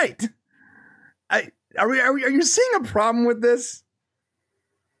right. Are you seeing a problem with this?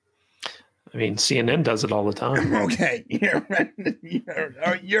 I mean, CNN does it all the time. Okay, you're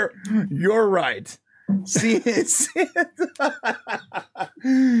right.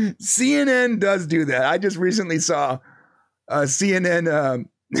 CNN does do that. I just recently saw CNN.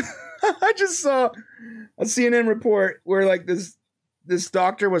 I just saw a CNN report where like this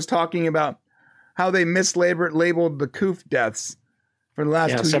doctor was talking about how they mislabeled the Coof deaths for the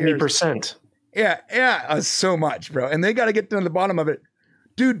last 2 years. 70%. Yeah, so much, bro. And they got to get to the bottom of it.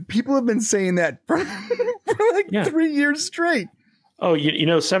 Dude, people have been saying that for like 3 years straight. Oh,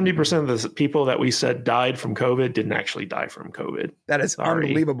 70% of the people that we said died from COVID didn't actually die from COVID. That is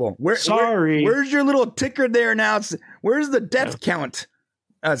unbelievable. Sorry. Where's your little ticker there now? Where's the death count,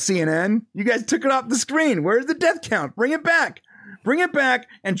 CNN? You guys took it off the screen. Where's the death count? Bring it back. Bring it back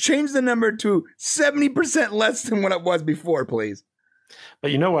and change the number to 70% less than what it was before, please. But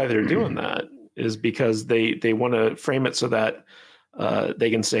you know why they're doing that is because they want to frame it so that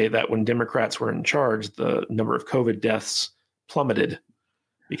they can say that when Democrats were in charge, the number of COVID deaths plummeted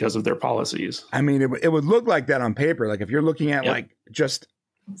because of their policies. I mean, it would look like that on paper. Like if you're looking at like just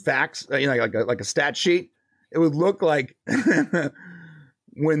facts, like a stat sheet, it would look like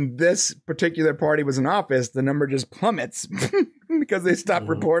when this particular party was in office, the number just plummets because they stopped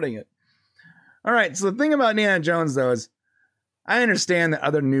reporting it. All right. So the thing about Indiana Jones, though, is I understand that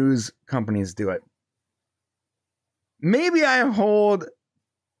other news companies do it. Maybe I hold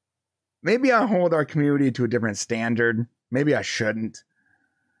our community to a different standard. Maybe I shouldn't.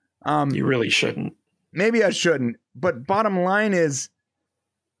 You really shouldn't. Maybe I shouldn't. But bottom line is,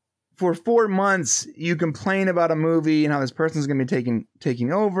 for 4 months, you complain about a movie and how this person's going to be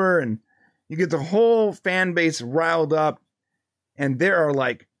taking over, and you get the whole fan base riled up, and there are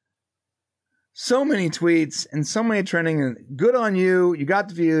like so many tweets and so many trending. And good on you. You got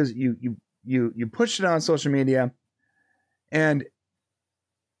the views. You pushed it on social media, and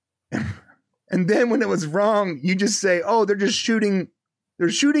then when it was wrong, you just say, "Oh, they're reshooting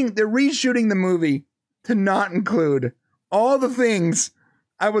the movie to not include all the things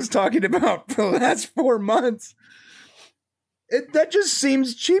I was talking about for the last 4 months." That just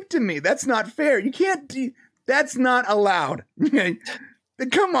seems cheap to me. That's not fair. You can't that's not allowed.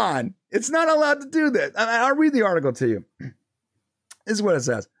 Come on. It's not allowed to do this. I'll read the article to you. This is what it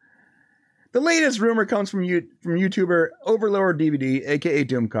says. The latest rumor comes from YouTuber Overlord DVD, aka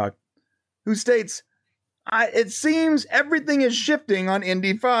Doomcock, who states, "It seems everything is shifting on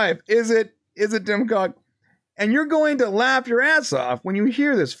Indy 5. Is it Doomcock?" And you're going to laugh your ass off when you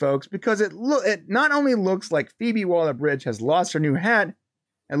hear this, folks, because it not only looks like Phoebe Waller-Bridge has lost her new hat,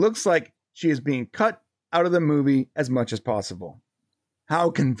 it looks like she is being cut out of the movie as much as possible.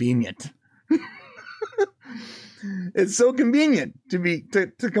 How convenient. It's so convenient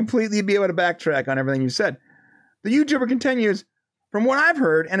to completely be able to backtrack on everything you said. The YouTuber continues, "From what I've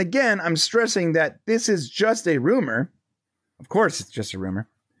heard, and again, I'm stressing that this is just a rumor. Of course, it's just a rumor.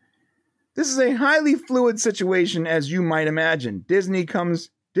 This is a highly fluid situation, as you might imagine.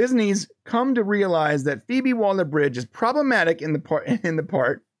 Disney's come to realize that Phoebe Waller-Bridge is problematic in the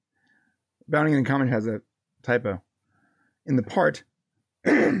part. Bounty in the comment has a typo. In the part.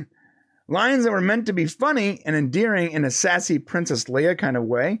 Lines that were meant to be funny and endearing in a sassy Princess Leia kind of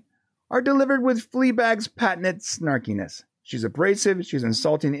way are delivered with Fleabag's patented snarkiness. She's abrasive, she's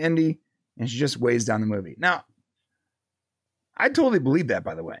insulting Indy, and she just weighs down the movie." Now, I totally believe that,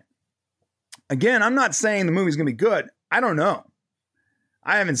 by the way. Again, I'm not saying the movie's going to be good. I don't know.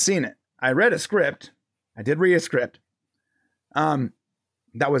 I haven't seen it. I read a script. I did read a script. That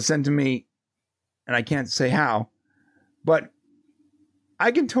was sent to me, and I can't say how, but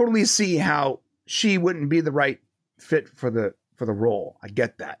I can totally see how she wouldn't be the right fit for the role. I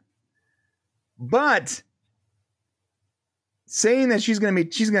get that. But saying that she's going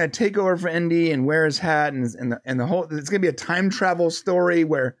to take over for Indy and wear his hat and the whole, it's going to be a time travel story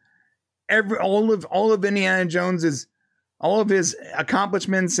where all of Indiana Jones's, all of his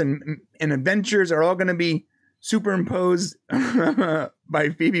accomplishments and adventures are all going to be superimposed by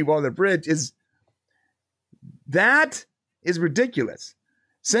Phoebe Waller-Bridge is ridiculous.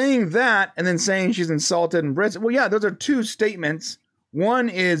 Saying that and then saying she's insulted and Brits. Well, yeah, those are two statements. One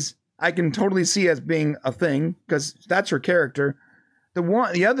is I can totally see as being a thing because that's her character. The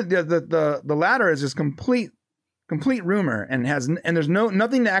latter is just complete rumor and there's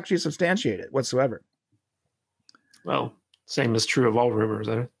nothing to actually substantiate it whatsoever. Well, same is true of all rumors,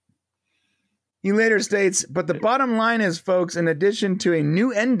 isn't it? He later states, "But the bottom line is, folks, in addition to a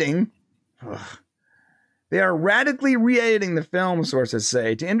new ending, they are radically re-editing the film, sources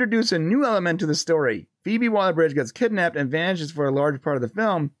say, to introduce a new element to the story. Phoebe Waller-Bridge gets kidnapped and vanishes for a large part of the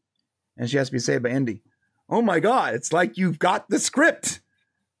film, and she has to be saved by Indy." Oh my God, it's like you've got the script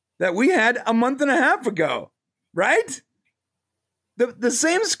that we had a month and a half ago, right? The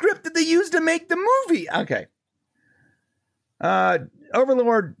same script that they used to make the movie. Okay.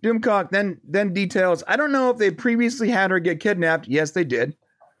 Overlord Doomcock then details, "I don't know if they previously had her get kidnapped." Yes, they did.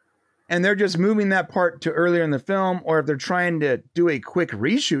 "And they're just moving that part to earlier in the film, or if they're trying to do a quick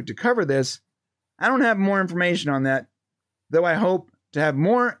reshoot to cover this. I don't have more information on that, though I hope to have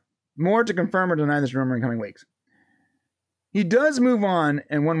more more to confirm or deny this rumor in coming weeks. He does move on,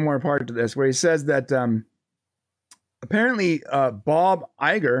 and one more part to this, where he says that apparently Bob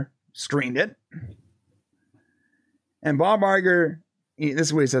Iger screened it. And Bob Iger, this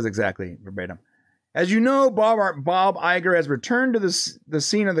is what he says exactly, verbatim. As you know, Bob Iger has returned to the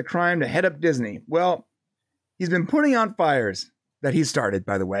scene of the crime to head up Disney. Well, he's been putting out fires that he started,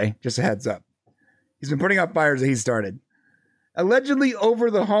 by the way, just a heads up. He's been putting out fires that he started. Allegedly, over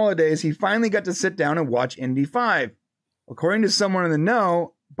the holidays, he finally got to sit down and watch Indy 5. According to someone in the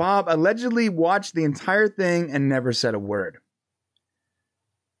know, Bob allegedly watched the entire thing and never said a word.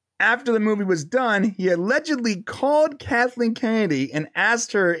 After the movie was done, he allegedly called Kathleen Kennedy and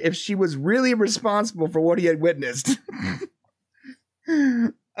asked her if she was really responsible for what he had witnessed.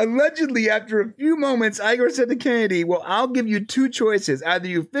 Allegedly, after a few moments, Iger said to Kennedy, well, I'll give you two choices. Either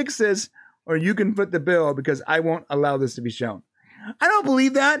you fix this or you can foot the bill because I won't allow this to be shown. I don't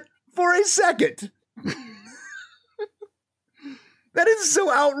believe that for a second. That is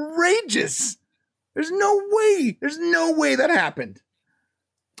so outrageous. There's no way that happened.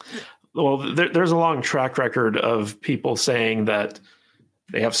 Well, there's a long track record of people saying that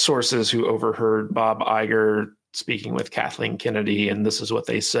they have sources who overheard Bob Iger speaking with Kathleen Kennedy, and this is what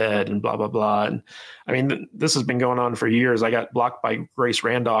they said, and blah, blah, blah. And I mean, this has been going on for years. I got blocked by Grace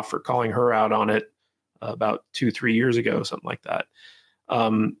Randolph for calling her out on it about 2-3 years ago, something like that.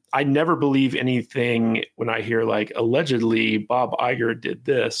 I never believe anything when I hear like allegedly Bob Iger did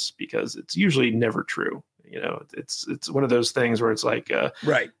this, because it's usually never true. You know, it's one of those things where it's like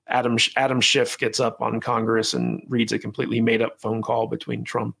right. Adam Schiff gets up on Congress and reads a completely made up phone call between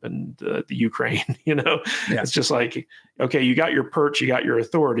Trump and the Ukraine. You know, yeah. It's just like, okay, you got your perch, you got your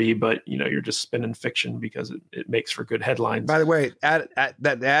authority, but you know, you're just spinning fiction because it makes for good headlines. By the way, that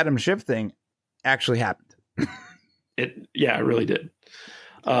the Adam Schiff thing actually happened. It really did.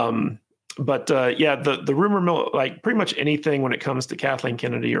 But the rumor mill, like pretty much anything when it comes to Kathleen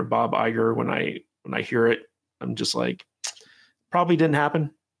Kennedy or Bob Iger, when I hear it, I'm just like, probably didn't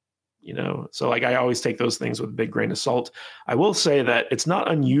happen, you know? So like, I always take those things with a big grain of salt. I will say that it's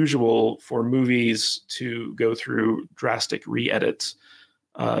not unusual for movies to go through drastic re-edits,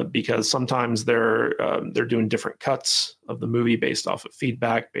 because sometimes they're doing different cuts of the movie based off of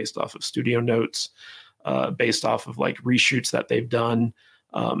feedback, based off of studio notes, based off of like reshoots that they've done.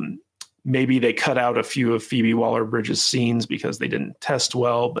 Maybe they cut out a few of Phoebe Waller-Bridge's scenes because they didn't test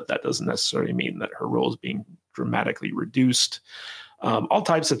well, but that doesn't necessarily mean that her role is being dramatically reduced. All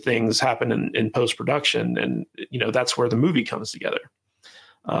types of things happen in post-production, and you know, that's where the movie comes together.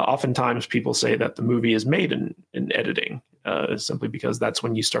 Oftentimes people say that the movie is made in editing, simply because that's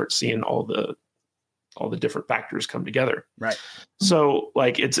when you start seeing all the different factors come together. Right. So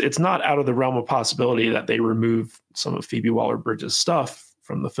like, it's not out of the realm of possibility that they remove some of Phoebe Waller-Bridge's stuff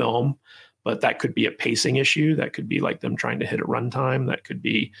from the film, but that could be a pacing issue. That could be like them trying to hit a runtime. That could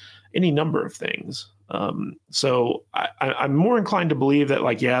be any number of things. So I'm more inclined to believe that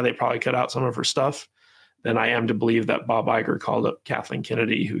like, yeah, they probably cut out some of her stuff than I am to believe that Bob Iger called up Kathleen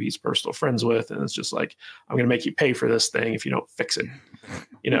Kennedy, who he's personal friends with, and it's just like, I'm going to make you pay for this thing if you don't fix it.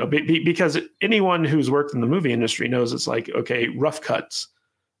 You know, because anyone who's worked in the movie industry knows it's like, okay, rough cuts.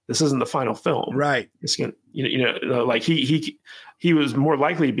 This isn't the final film, right? It's gonna, like he was more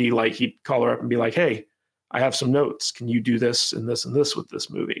likely to be like, he'd call her up and be like, hey, I have some notes. Can you do this and this and this with this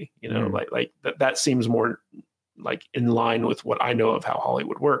movie? You know, like that seems more like in line with what I know of how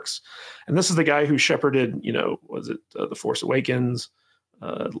Hollywood works. And this is the guy who shepherded, you know, was it The Force Awakens,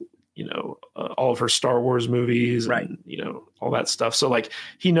 all of her Star Wars movies, right? And, you know, all that stuff. So like,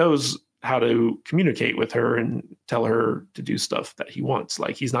 he knows how to communicate with her and tell her to do stuff that he wants.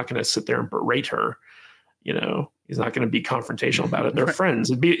 Like, he's not going to sit there and berate her. You know, he's not going to be confrontational about it. They're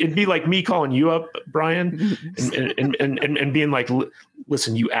friends. It'd be like me calling you up, Brian, and being like,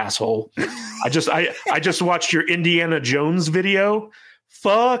 listen, you asshole. I just watched your Indiana Jones video.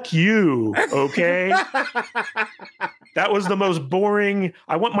 Fuck you. Okay. That was the most boring.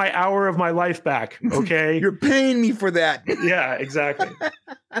 I want my hour of my life back. Okay. You're paying me for that. Yeah, exactly.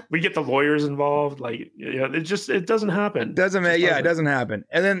 We get the lawyers involved. Like, it doesn't happen. It doesn't happen.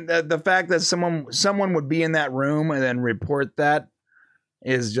 And then the fact that someone would be in that room and then report that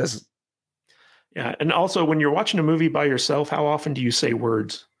is just. Yeah. And also, when you're watching a movie by yourself, how often do you say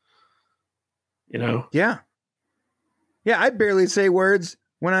words? You know? Yeah. Yeah, I barely say words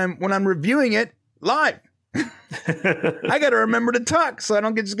when I'm reviewing it live. I got to remember to talk so I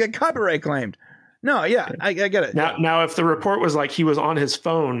don't just get copyright claimed. No, yeah, I get it. Now, if the report was like he was on his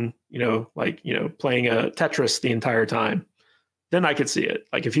phone, playing a Tetris the entire time, then I could see it.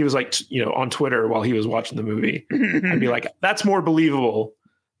 Like if he was like, on Twitter while he was watching the movie, I'd be like, that's more believable,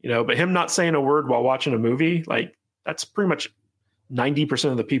 But him not saying a word while watching a movie, like that's pretty much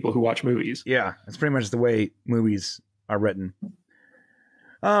 90% of the people who watch movies. Yeah, that's pretty much the way movies are written.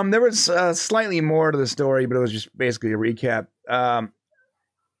 There was slightly more to the story, but it was just basically a recap.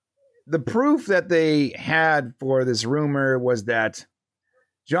 The proof that they had for this rumor was that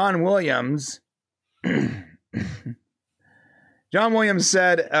John Williams said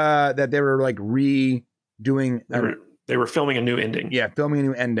that they were like redoing. They were filming a new ending. Yeah, filming a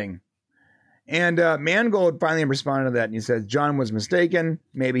new ending. And Mangold finally responded to that, and he says, John was mistaken.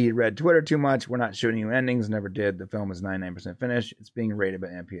 Maybe he read Twitter too much. We're not shooting new endings. Never did. The film is 99% finished. It's being rated by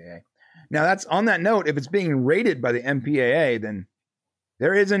MPAA. Now, that's on that note. If it's being rated by the MPAA, then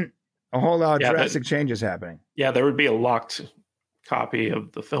there isn't a whole lot of drastic changes happening. Yeah, there would be a locked copy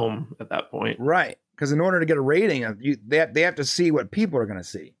of the film at that point. Right. Because in order to get a rating, they have to see what people are going to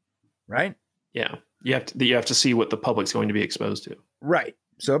see. Right? Yeah. You have to see what the public's going to be exposed to. Right.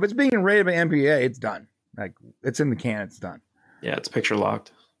 So if it's being rated by MPAA, it's done. Like, it's in the can. It's done. Yeah, it's picture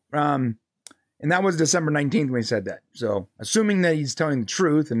locked. And that was December 19th when he said that. So assuming that he's telling the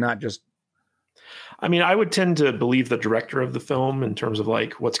truth and not just... I mean, I would tend to believe the director of the film in terms of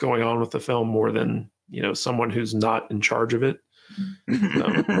like what's going on with the film more than, someone who's not in charge of it.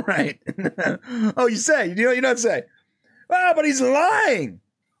 Right. Oh, you say, you don't say, but he's lying.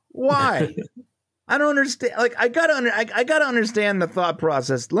 Why? I don't understand. Like, I gotta understand the thought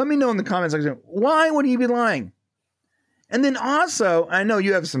process. Let me know in the comment section. Why would he be lying? And then also, I know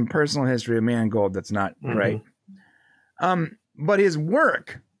you have some personal history of Mangold that's not right. But his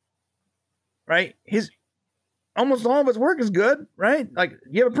work, right? Almost all of his work is good, right? Like,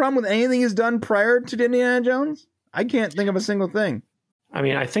 you have a problem with anything he's done prior to Indiana Jones? I can't think of a single thing. I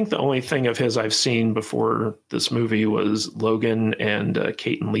mean, I think the only thing of his I've seen before this movie was Logan and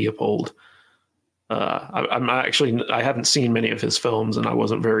Kate and Leopold. I haven't seen many of his films, and I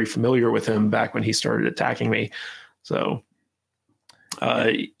wasn't very familiar with him back when he started attacking me. So,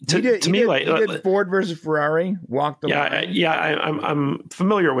 he did Ford versus Ferrari, Walk the Line. I'm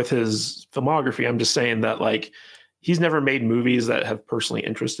familiar with his filmography. I'm just saying that like he's never made movies that have personally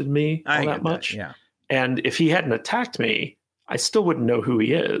interested me all that much. Yeah, and if he hadn't attacked me, I still wouldn't know who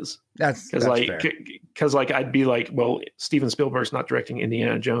he is. That's because I'd be like, well, Steven Spielberg's not directing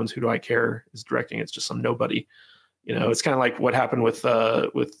Indiana Jones. Who do I care is directing? It's just some nobody. It's kind of like what happened with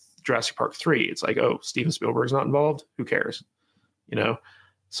Jurassic Park 3. It's like, oh, Steven Spielberg's not involved. Who cares?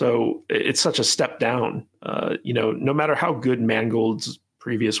 So it's such a step down. No matter how good Mangold's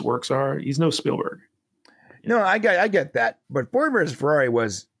previous works are, he's no Spielberg. No, I get that. But Ford versus Ferrari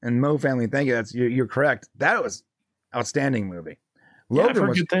was, and Mo Family, thank you. You're correct. That was outstanding movie. Logan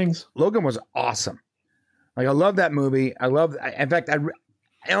was good things. Logan was awesome. Like, I love that movie. In fact,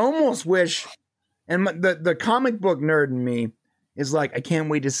 I almost wish, and the comic book nerd in me is like, I can't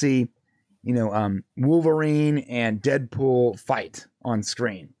wait to see, Wolverine and Deadpool fight on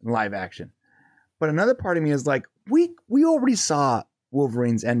screen, live action. But another part of me is like, we already saw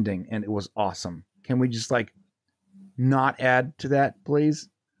Wolverine's ending and it was awesome. Can we just like not add to that, please?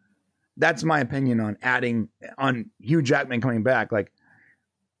 That's my opinion on Hugh Jackman coming back. Like,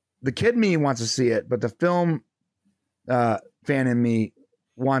 the kid me wants to see it, but the film fan in me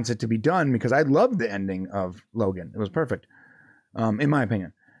wants it to be done because I loved the ending of Logan. It was perfect, in my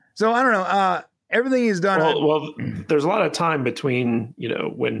opinion. So I don't know. Everything he's done. Well, there's a lot of time between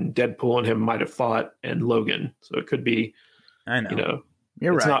when Deadpool and him might have fought and Logan, so it could be. I know.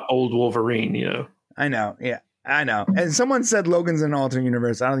 You're right. It's not old Wolverine. I know. Yeah. I know. And someone said Logan's in an alternate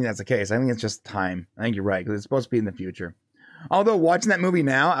universe. I don't think that's the case. I think it's just time. I think you're right, because it's supposed to be in the future. Although watching that movie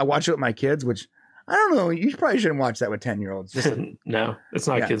now, I watch it with my kids, which I don't know. You probably shouldn't watch that with 10-year-olds. No, it's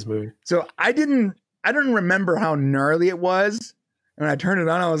not a kid's movie. So I didn't remember how gnarly it was. And when I turned it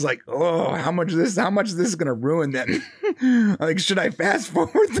on, I was like, oh, how much of this is going to ruin them? Like, should I fast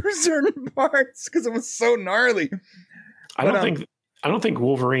forward through certain parts? Because it was so gnarly. I don't think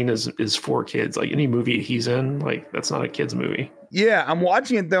Wolverine is for kids. Like, any movie he's in, like, that's not a kid's movie. Yeah, I'm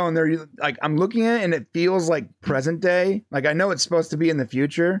watching it though, and they're like, I'm looking at it, and it feels like present day. Like, I know it's supposed to be in the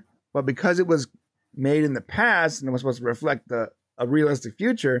future, but because it was made in the past and it was supposed to reflect a realistic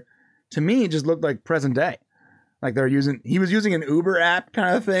future, to me, it just looked like present day. Like he was using an Uber app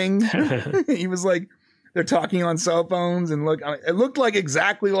kind of thing. He was like, they're talking on cell phones, and it looked like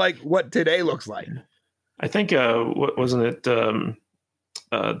exactly like what today looks like. I think, wasn't it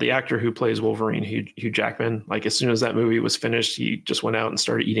the actor who plays Wolverine, Hugh Jackman? Like, as soon as that movie was finished, he just went out and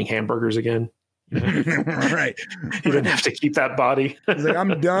started eating hamburgers again. Right. He didn't have to keep that body. He's like,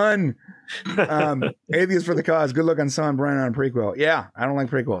 I'm done. Atheist for the cause. Good luck on Son Brian on a prequel. Yeah, I don't like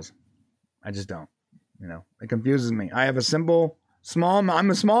prequels. I just don't. It confuses me. I have a simple I'm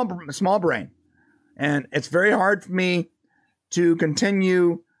a small brain, and it's very hard for me to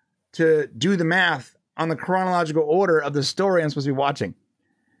continue to do the math on the chronological order of the story I'm supposed to be watching.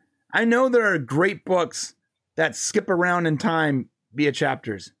 I know there are great books that skip around in time via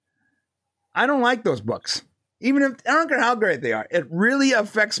chapters. I don't like those books. Even if I don't care how great they are, it really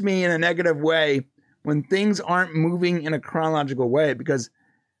affects me in a negative way when things aren't moving in a chronological way, because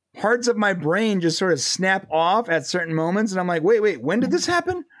parts of my brain just sort of snap off at certain moments, and I'm like, wait, when did this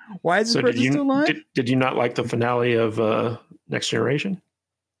happen? Why is this person still alive? Did you not like the finale of Next Generation?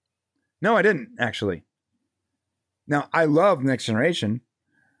 No, I didn't, actually. Now, I love Next Generation.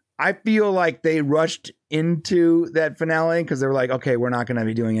 I feel like they rushed into that finale because they were like, okay, we're not going to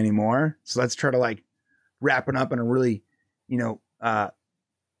be doing any more. So let's try to like wrap it up in a really,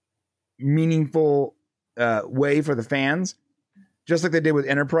 meaningful way for the fans. Just like they did with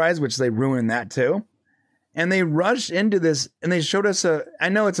Enterprise, which they ruined that too. And they rushed into this and they showed us I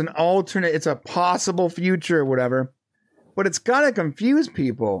know it's an alternate, it's a possible future or whatever, but it's got to confuse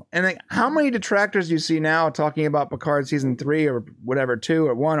people. And like, how many detractors do you see now talking about Picard season 3 or whatever, 2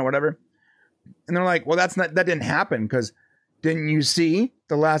 or 1 or whatever? And they're like, well, that didn't happen because didn't you see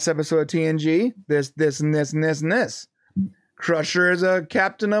the last episode of TNG? This, and this, and this, and this. Crusher is a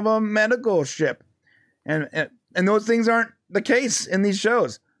captain of a medical ship. And those things aren't the case in these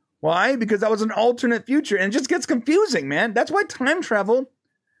shows. Why? Because that was an alternate future. And it just gets confusing, man. That's why time travel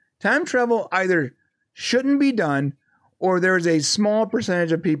either shouldn't be done, or there's a small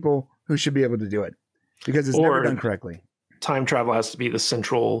percentage of people who should be able to do it because it's never done correctly. Time travel has to be the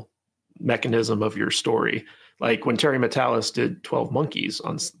central mechanism of your story. Like when Terry Matalas did 12 Monkeys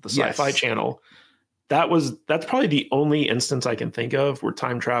on the Sci-Fi Channel, that's probably the only instance I can think of where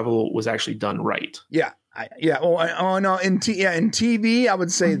time travel was actually done right. Yeah. Oh no. In TV, I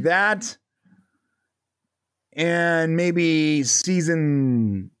would say that, and maybe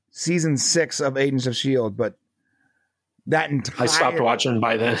season 6 of Agents of S.H.I.E.L.D., but that entire... I stopped watching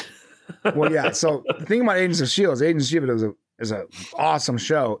by then. Well, yeah. So the thing about Agents of S.H.I.E.L.D. is Agents of S.H.I.E.L.D. is an awesome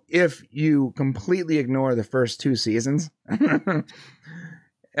show if you completely ignore the first 2 seasons.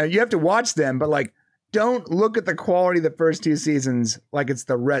 You have to watch them, but like, don't look at the quality of the first 2 seasons like it's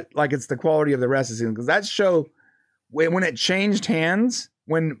the quality of the rest of the season, because that show, when it changed hands,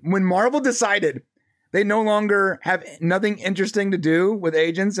 when Marvel decided they no longer have nothing interesting to do with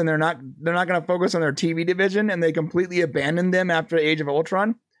agents, and they're not going to focus on their TV division, and they completely abandoned them after Age of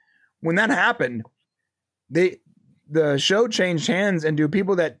Ultron. When that happened, the show changed hands into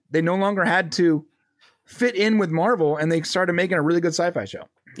people that they no longer had to fit in with Marvel, and they started making a really good sci-fi show.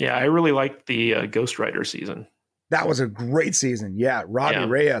 Yeah, I really liked the Ghost Rider season. That was a great season. Yeah, Robbie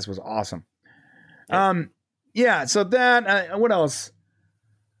Reyes was awesome. So that, what else?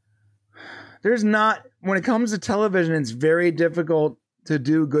 When it comes to television, it's very difficult to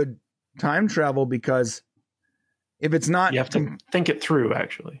do good time travel because if it's not... You have to think it through,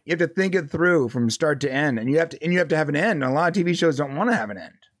 actually. You have to think it through from start to end, and you have to have an end. And a lot of TV shows don't want to have an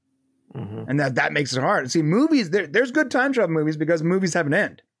end. Mm-hmm. And that makes it hard. See, movies, there's good time travel movies because movies have an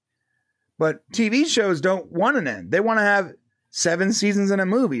end. But TV shows don't want an end. They want to have 7 seasons in a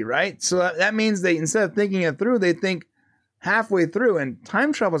movie, right? So that means they, instead of thinking it through, they think halfway through. And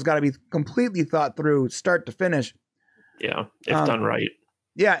time travel's got to be completely thought through, start to finish. Yeah, if done right.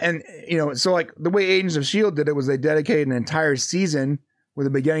 Yeah, and so like the way Agents of S.H.I.E.L.D. did it was they dedicated an entire season with a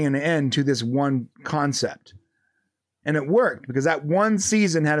beginning and an end to this one concept. And it worked because that one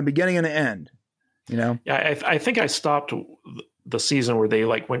season had a beginning and an end, Yeah, I think I stopped the season where they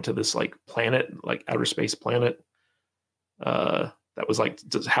like went to this like planet, like outer space planet, that was like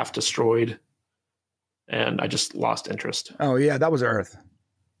half destroyed, and I just lost interest. Oh yeah, that was Earth.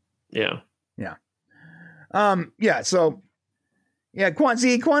 Yeah. So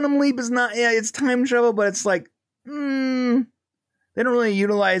Quantum Leap is not. Yeah, it's time travel, but it's like they don't really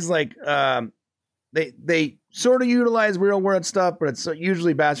utilize like they sort of utilize real world stuff, but it's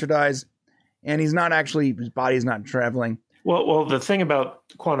usually bastardized, and his body's not traveling. Well, the thing about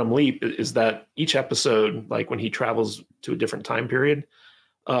Quantum Leap is that each episode, like when he travels to a different time period,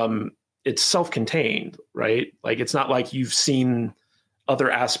 it's self-contained, right? Like it's not like you've seen other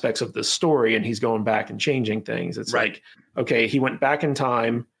aspects of the story and he's going back and changing things. It's right. Like, okay, he went back in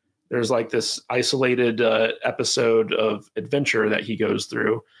time. There's like this isolated episode of adventure that he goes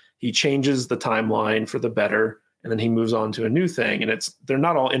through. He changes the timeline for the better, and then he moves on to a new thing, and they're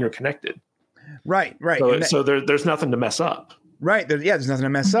not all interconnected. Right. So there's nothing to mess up. Right. There's nothing to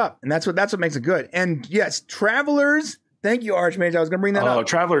mess up, and that's what makes it good. And yes, Travelers. Thank you, Archmage. I was going to bring that up. Oh,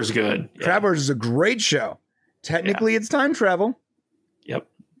 Travelers is good. Yeah. Travelers is a great show. Technically, It's time travel. Yep.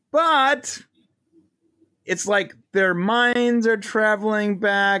 But it's like their minds are traveling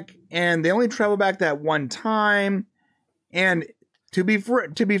back, and they only travel back that one time. And to be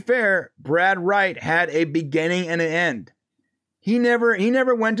fair, Brad Wright had a beginning and an end. He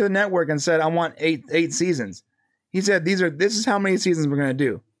never went to the network and said, "I want eight seasons." He said, "This is how many seasons we're going to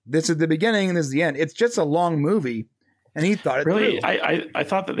do. This is the beginning and this is the end." It's just a long movie, and he thought it really. through. I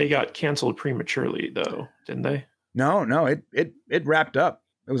thought that they got canceled prematurely, though, didn't they? No, it wrapped up.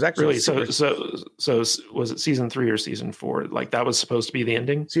 It was actually really so. Was it season 3 or season 4? Like that was supposed to be the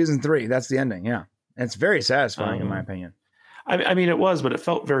ending. Season 3. That's the ending. Yeah, and it's very satisfying in my opinion. I mean, it was, but it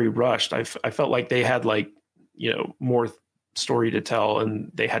felt very rushed. I felt like they had more story to tell,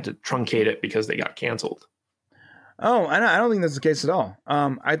 and they had to truncate it because they got canceled. Oh, I don't think that's the case at all.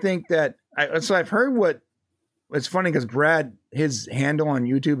 I think that I've heard it's funny because Brad, his handle on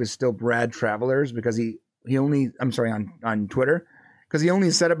YouTube is still Brad Travelers because on Twitter, because he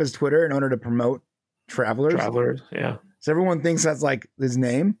only set up his Twitter in order to promote Travelers. Travelers, yeah. So everyone thinks that's like his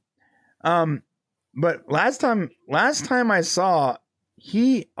name. But last time I saw,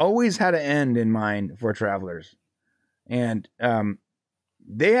 he always had an end in mind for Travelers. And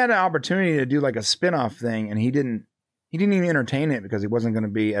they had an opportunity to do like a spin-off thing, and he didn't even entertain it because it wasn't going to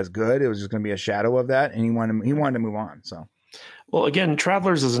be as good. It was just going to be a shadow of that, and he wanted to move on. So, well, again,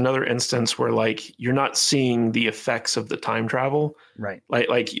 Travelers is another instance where like you're not seeing the effects of the time travel, right?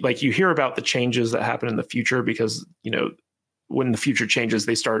 Like you hear about the changes that happen in the future because when the future changes,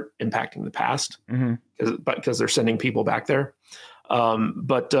 they start impacting the past because they're sending people back there.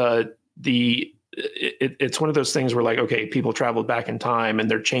 It's one of those things where like, okay, people traveled back in time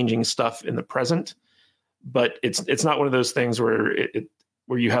and they're changing stuff in the present, but it's not one of those things where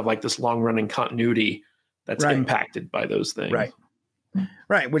where you have like this long running continuity that's impacted by those things.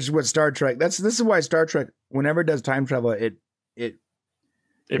 Right. Which is what Star Trek, this is why Star Trek, whenever it does time travel, it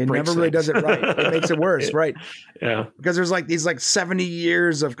never really does it right. It makes it worse. Right. Yeah. Because there's like these 70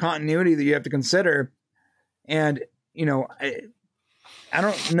 years of continuity that you have to consider. And, I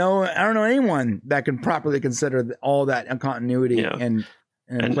don't know anyone that can properly consider all that continuity and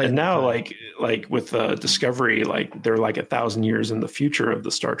now like with Discovery, like they're like 1,000 years in the future of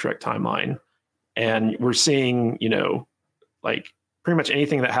the Star Trek timeline, and we're seeing like pretty much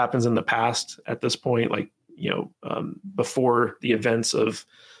anything that happens in the past at this point, like before the events of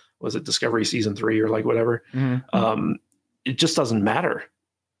was it Discovery season 3 or like whatever, it just doesn't matter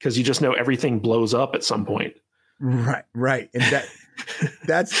because you just know everything blows up at some point. Right, and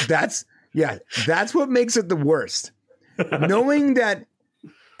that's what makes it the worst. Knowing that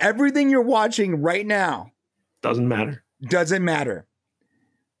everything you're watching right now doesn't matter.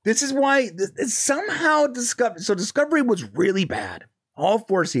 This is why somehow Discovery was really bad, all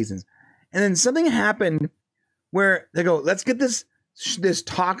 4 seasons, and then something happened where they go, let's get this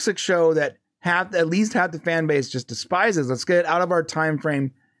toxic show that at least half the fan base just despises. Let's get it out of our time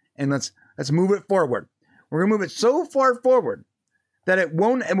frame and let's move it forward. We're gonna move it so far forward that it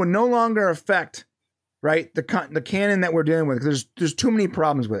will no longer affect, right, the canon that we're dealing with. Because there's too many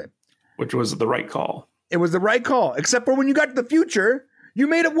problems with it. Which was the right call. It was the right call, except for when you got to the future, you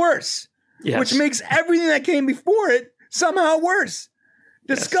made it worse. Yes. Which makes everything that came before it somehow worse.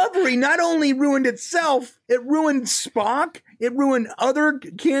 Discovery not only ruined itself, it ruined Spock, it ruined other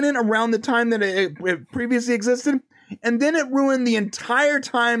canon around the time that it previously existed, and then it ruined the entire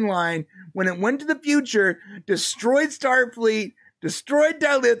timeline when it went to the future, destroyed Starfleet, destroyed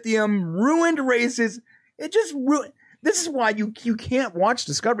dilithium, ruined races. It just ruined. This is why you can't watch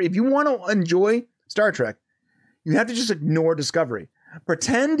Discovery. If you want to enjoy Star Trek, you have to just ignore Discovery.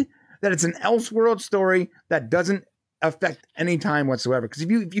 Pretend that it's an Elseworld story that doesn't affect any time whatsoever. Because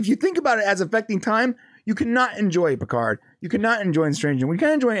if you think about it as affecting time, you cannot enjoy Picard. You cannot enjoy Stranger. We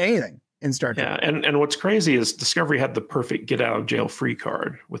can't enjoy anything in Star Trek. Yeah, and what's crazy is Discovery had the perfect get out of jail free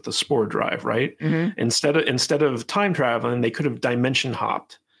card with the spore drive, right? Mm-hmm. Instead of time traveling, they could have dimension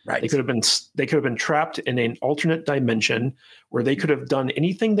hopped. Right. They could have been trapped in an alternate dimension where they could have done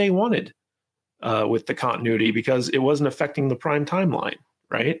anything they wanted with the continuity because it wasn't affecting the prime timeline,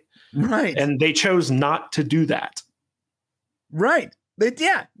 right? Right. And they chose not to do that. Right. They could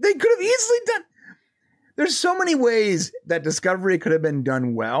have easily done. There's so many ways that Discovery could have been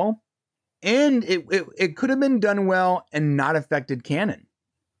done well, and it could have been done well and not affected canon.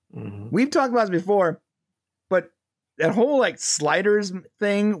 Mm-hmm. We've talked about this before, but that whole like sliders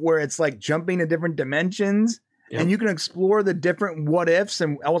thing where it's like jumping to different dimensions, and you can explore the different what ifs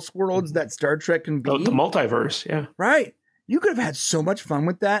and Elseworlds that Star Trek can be. The multiverse, yeah. Right. You could have had so much fun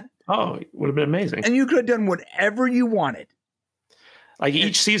with that. Oh, it would have been amazing. And you could have done whatever you wanted. Like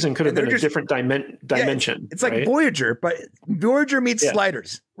each season could have been a different dimension. It's like Voyager, but Voyager meets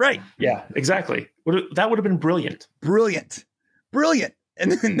Sliders. Right. Yeah, exactly. That would have been brilliant. Brilliant.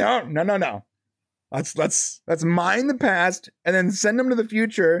 And then no. Let's mine the past and then send them to the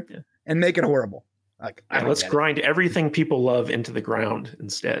future and make it horrible. Like, let's grind everything people love into the ground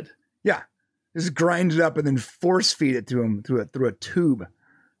instead. Yeah. Just grind it up and then force feed it to them through a tube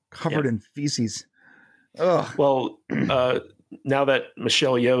covered in feces. Ugh. Well, now that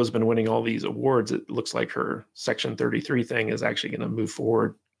Michelle Yeoh has been winning all these awards, it looks like her Section 33 thing is actually going to move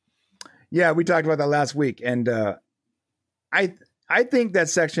forward. Yeah, we talked about that last week, and I think that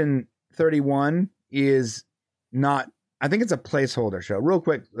Section 31 is not. I think it's a placeholder show. Real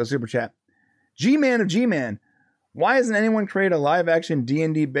quick, the super chat. G-Man of G-Man. Why hasn't anyone created a live action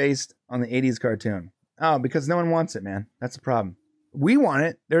D&D based on the 80s cartoon? Oh, because no one wants it, man. That's the problem. We want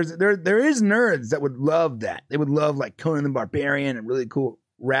it. There is nerds that would love that. They would love like Conan the Barbarian and really cool,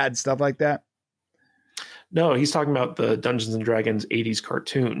 rad stuff like that. No, he's talking about the Dungeons and Dragons 80s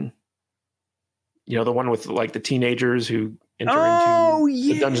cartoon. You know, the one with like the teenagers who enter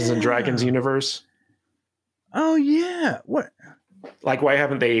into the Dungeons and Dragons universe. Oh yeah. What? Like, why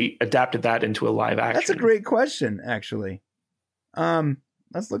haven't they adapted that into a live action? That's a great question, actually.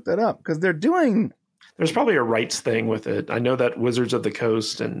 Let's look that up because they're doing. There's probably a rights thing with it. I know that Wizards of the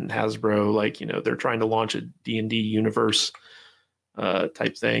Coast and Hasbro, like, you know, they're trying to launch a D&D universe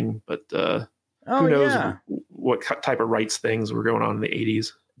type thing, but who knows what type of rights things were going on in the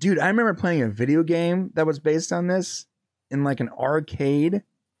 80s. Dude, I remember playing a video game that was based on this in like an arcade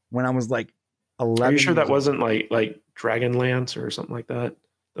when I was like 11. Are you sure that wasn't like Dragonlance or something like that?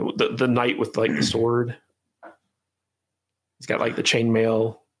 The knight with like the sword. He's got like the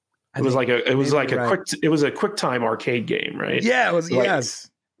chainmail. It was like a quick time arcade game, right? Yeah, it was. Like, yes.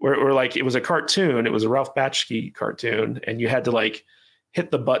 Where like it was a cartoon. It was a Ralph Bakshi cartoon, and you had to like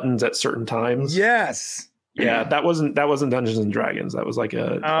hit the buttons at certain times. Yes. Yeah, that wasn't Dungeons and Dragons. That was like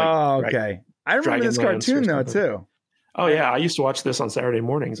a. Okay. I remember this cartoon though too. Oh yeah, I used to watch this on Saturday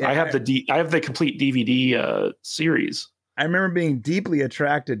mornings. Yeah, I have the complete DVD series. I remember being deeply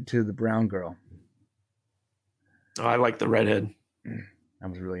attracted to the brown girl. Oh, I like the redhead. I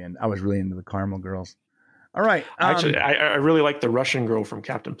was really into the caramel girls. All right. Actually, I really like the Russian girl from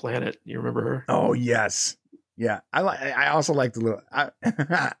Captain Planet. You remember her? Oh yes. Yeah. I also like the little,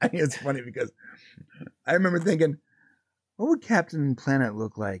 it's funny because I remember thinking, what would Captain Planet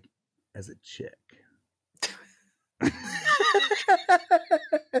look like as a chick?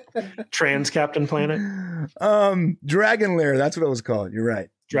 Trans Captain Planet? Dragon Lair. That's what it was called. You're right.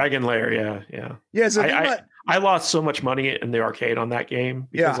 Dragon Lair. Yeah. Yeah. So I lost so much money in the arcade on that game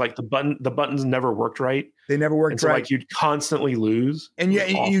because like the buttons never worked right. They never worked so, right. Like you'd constantly lose. And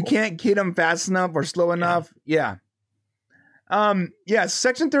you can't kid them fast enough or slow enough. Yeah.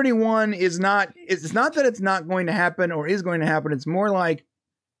 Section 31 is not, it's not that it's not going to happen or is going to happen. It's more like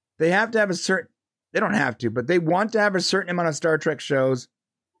they have to have they don't have to, but they want to have a certain amount of Star Trek shows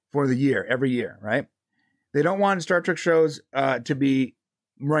for the year, every year, right? They don't want Star Trek shows to be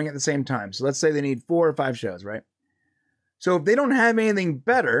running at the same time. So let's say they need 4 or 5 shows, right? So if they don't have anything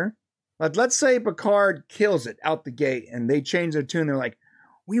better, like let's say Picard kills it out the gate and they change their tune. They're like,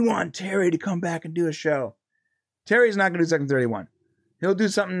 we want Terry to come back and do a show. Terry's not going to do Section 31. He'll do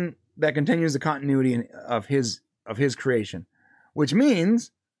something that continues the continuity of his creation, which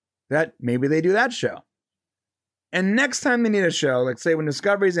means that maybe they do that show. And next time they need a show, like say when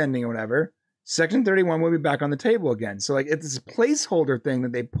Discovery's ending or whatever, Section 31 will be back on the table again. So like it's this placeholder thing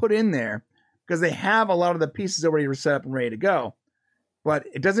that they put in there because they have a lot of the pieces already set up and ready to go. But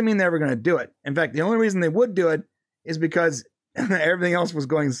it doesn't mean they're ever going to do it. In fact, the only reason they would do it is because everything else was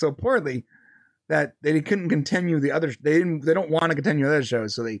going so poorly that they couldn't continue the other. They don't want to continue other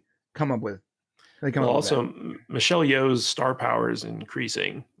shows, so they come up with. Also, Michelle Yeoh's star power is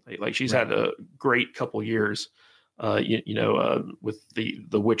increasing. Like she's had a great couple years. With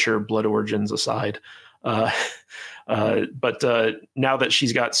the Witcher Blood Origins aside. But now that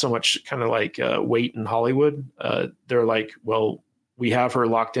she's got so much kind of like weight in Hollywood, they're like, well, we have her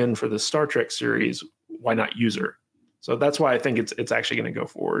locked in for the Star Trek series. Why not use her? So that's why I think it's actually going to go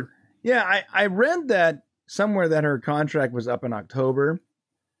forward. Yeah, I read that somewhere that her contract was up in October,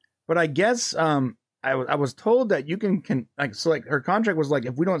 but I guess I was told that you can her contract was like,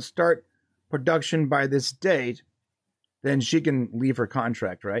 if we don't start production by this date, then she can leave her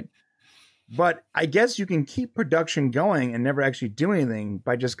contract, right? But I guess you can keep production going and never actually do anything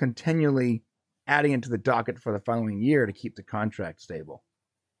by just continually adding it to the docket for the following year to keep the contract stable.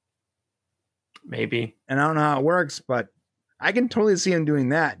 Maybe. And I don't know how it works, but I can totally see them doing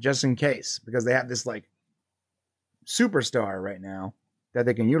that just in case, because they have this like superstar right now that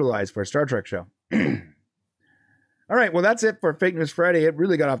they can utilize for a Star Trek show. All right, well, that's it for Fake News Friday. It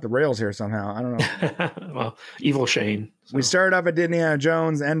really got off the rails here somehow. I don't know. Well, evil Shane. So. We started off at Indiana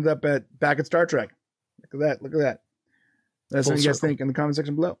Jones, ended up back at Star Trek. Look at that. That's what you guys think in the comment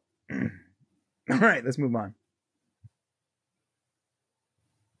section below. All right, let's move on.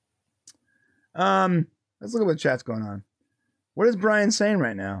 Let's look at what chat's going on. What is Brian saying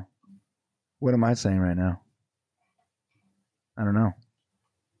right now? What am I saying right now? I don't know.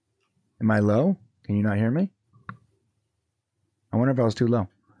 Am I low? Can you not hear me? I wonder if I was too low.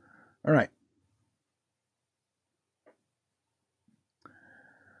 All right.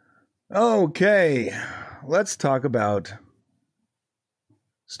 Okay. Let's talk about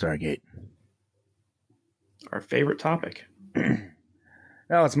Stargate. Our favorite topic.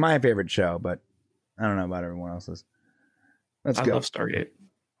 No, it's my favorite show, but I don't know about everyone else's. Let's go. I love Stargate.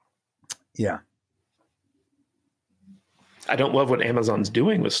 Yeah. I don't love what Amazon's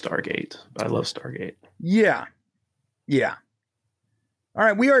doing with Stargate, but I love Stargate. Yeah. All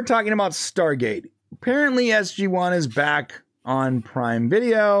right, we are talking about Stargate. Apparently, SG-1 is back on Prime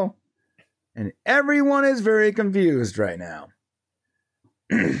Video, and everyone is very confused right now.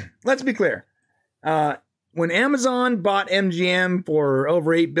 Let's be clear. When Amazon bought MGM for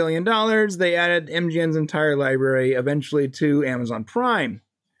over $8 billion, they added MGM's entire library eventually to Amazon Prime.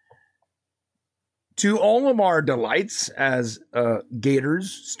 To all of our delights as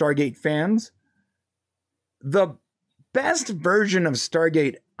Gators, Stargate fans, the best version of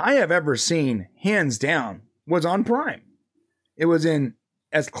Stargate I have ever seen, hands down, was on Prime. It was in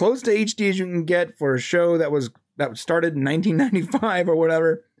as close to HD as you can get for a show that started in 1995 or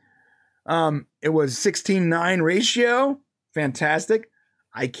whatever. It was 16:9 ratio. Fantastic.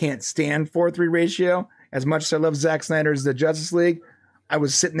 I can't stand 4:3 ratio. As much as I love Zack Snyder's The Justice League, I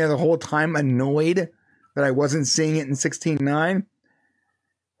was sitting there the whole time annoyed that I wasn't seeing it in 16:9.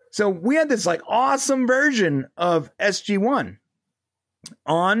 So we had this like awesome version of SG-1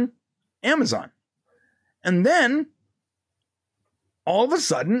 on Amazon. And then all of a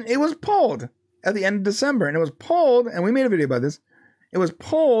sudden it was pulled at the end of December. And it was pulled, and we made a video about this. It was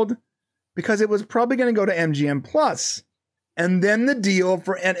pulled because it was probably going to go to MGM Plus. And then the deal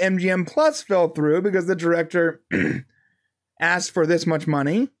for MGM Plus fell through because the director asked for this much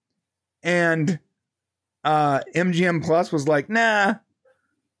money. And MGM Plus was like, nah,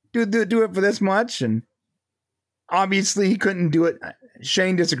 do it for this much. And obviously he couldn't do it.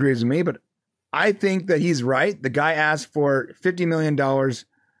 Shane disagrees with me, but I think that he's right. The guy asked for $50 million.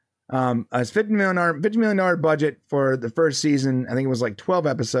 A $50 million budget for the first season. I think it was like 12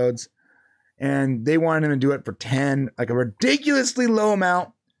 episodes. And they wanted him to do it for 10, like a ridiculously low amount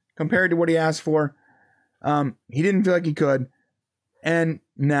compared to what he asked for. He didn't feel like he could. And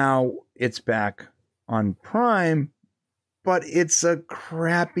now it's back on Prime, but it's a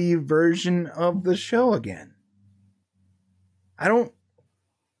crappy version of the show again. I don't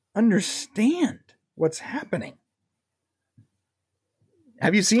understand what's happening.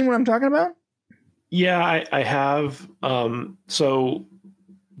 Have you seen what I'm talking about? Yeah, I have. So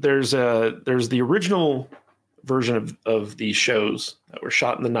there's the original version of these shows that were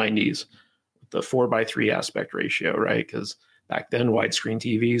shot in the 90s, the 4:3 aspect ratio, right? Because back then widescreen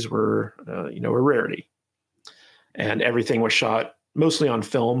TVs were a rarity, and everything was shot mostly on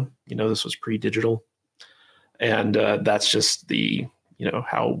film. This was pre-digital, and that's just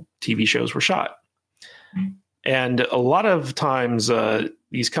how TV shows were shot. And a lot of times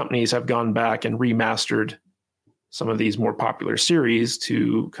these companies have gone back and remastered some of these more popular series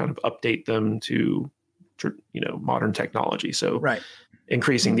to kind of update them to modern technology. So right.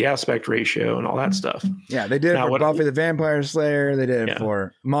 Increasing the aspect ratio and all that stuff. Yeah, they did it for Buffy the Vampire Slayer. They did it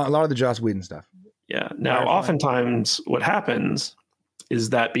for a lot of the Joss Whedon stuff. Yeah. Now, oftentimes what happens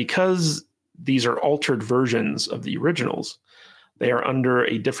is that because these are altered versions of the originals, they are under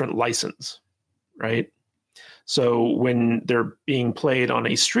a different license, right? So when they're being played on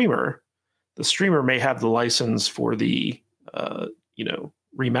a streamer, the streamer may have the license for the,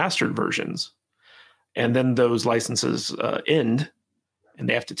 remastered versions. And then those licenses end, and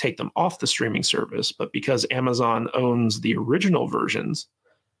they have to take them off the streaming service. But because Amazon owns the original versions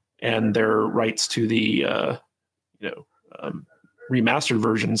and their rights to the, remastered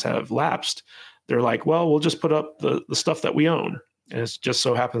versions have lapsed, they're like, well, we'll just put up the stuff that we own. And it just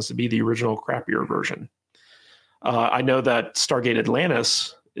so happens to be the original crappier version. I know that Stargate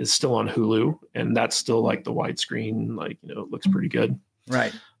Atlantis is still on Hulu, and that's still like the widescreen, it looks pretty good.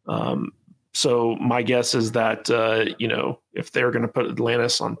 Right. So my guess is that, if they're going to put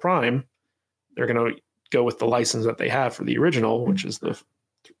Atlantis on Prime, they're going to go with the license that they have for the original, which is the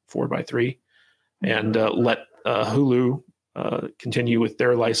 4:3, and let Hulu continue with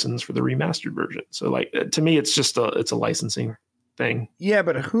their license for the remastered version. So like to me, it's just it's a licensing thing. Yeah,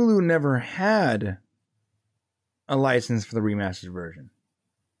 but Hulu never had a license for the remastered version.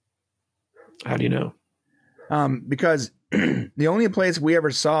 How do you know? Because the only place we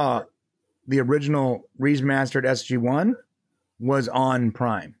ever saw the original remastered SG-1 was on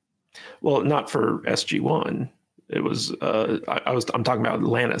Prime. Well, not for SG-1. It was I'm talking about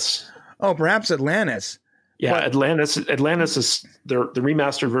Atlantis. Oh, perhaps Atlantis. Yeah, but, Atlantis is the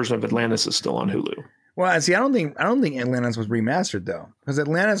remastered version of Atlantis is still on Hulu. Well, see, I don't think Atlantis was remastered though, because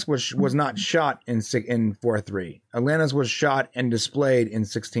Atlantis was not shot in 4.3. Atlantis was shot and displayed in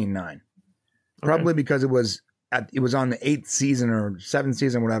 16.9. Probably because it was on the 8th season or 7th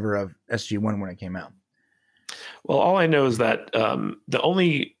season, whatever, of SG-1 when it came out. Well, all I know is that the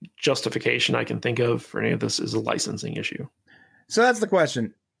only justification I can think of for any of this is a licensing issue. So that's the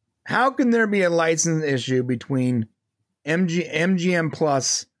question. How can there be a license issue between MGM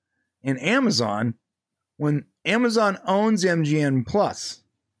Plus and Amazon when Amazon owns MGM Plus?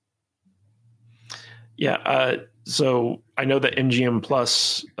 Yeah. So I know that MGM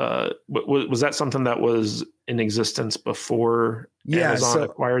Plus, was that something that was in existence before Amazon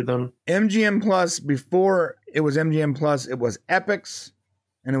acquired them? MGM Plus, before it was MGM Plus, it was Epix,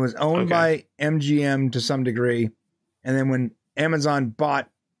 and it was owned by MGM to some degree. And then when Amazon bought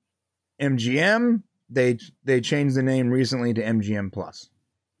MGM, they changed the name recently to MGM Plus.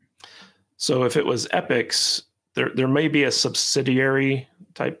 So if it was Epix, there may be a subsidiary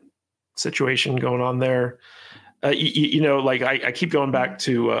type situation going on there. Like I keep going back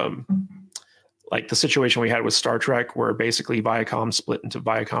to like the situation we had with Star Trek, where basically Viacom split into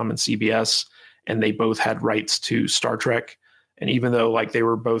Viacom and CBS, and they both had rights to Star Trek. And even though like they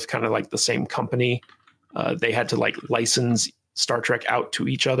were both kind of like the same company, they had to like license Star Trek out to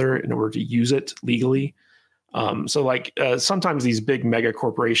each other in order to use it legally. So like sometimes these big mega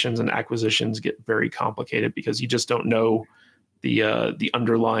corporations and acquisitions get very complicated because you just don't know the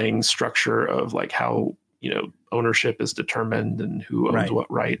underlying structure of like how, ownership is determined and who owns what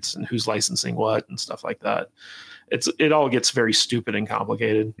rights and who's licensing what and stuff like that. It all gets very stupid and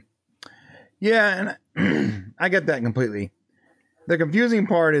complicated. Yeah. And I get that completely. The confusing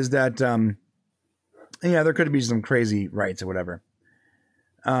part is that, there could be some crazy rights or whatever.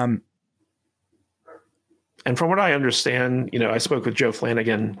 And from what I understand, I spoke with Joe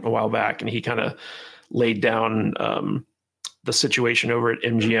Flanagan a while back, and he kind of laid down the situation over at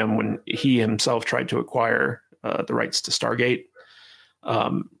MGM when he himself tried to acquire the rights to Stargate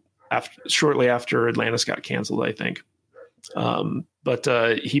shortly after Atlantis got canceled, I think.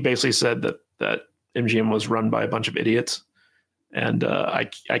 But he basically said that MGM was run by a bunch of idiots. And I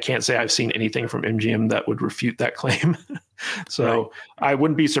can't say I've seen anything from MGM that would refute that claim. So I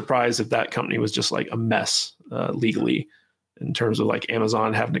wouldn't be surprised if that company was just like a mess legally, in terms of like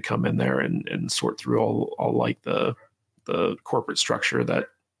Amazon having to come in there and sort through all like the corporate structure that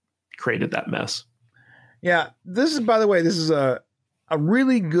created that mess. Yeah. By the way, this is a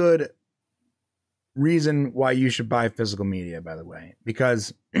really good reason why you should buy physical media, by the way,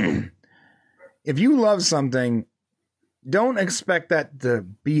 because if you love something, don't expect that to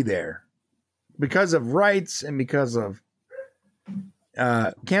be there because of rights and because of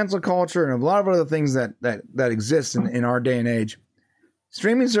cancel culture and a lot of other things that exist in our day and age.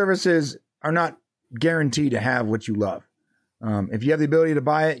 Streaming services are not guaranteed to have what you love. If you have the ability to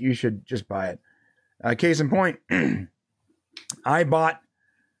buy it, you should just buy it. Case in point, I bought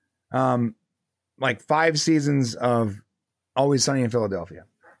like 5 seasons of Always Sunny in Philadelphia,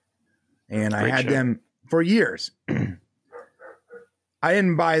 and I had them for years. I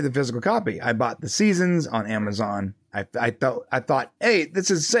didn't buy the physical copy. I bought the seasons on Amazon. I thought, hey, this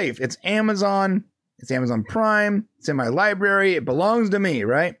is safe. It's Amazon. It's Amazon Prime. It's in my library. It belongs to me,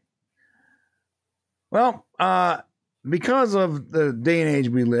 right? Well, because of the day and age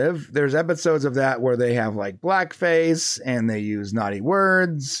we live, there's episodes of that where they have like blackface and they use naughty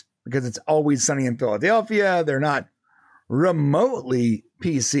words because it's Always Sunny in Philadelphia. They're not remotely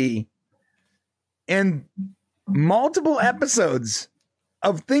PC. And multiple episodes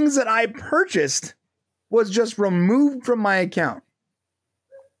of things that I purchased was just removed from my account.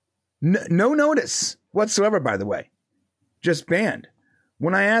 No notice whatsoever, by the way. Just banned.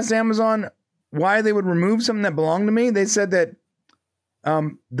 When I asked Amazon why they would remove something that belonged to me, they said that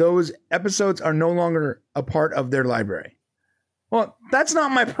those episodes are no longer a part of their library. Well, that's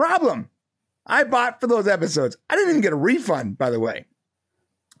not my problem. I bought for those episodes. I didn't even get a refund, by the way.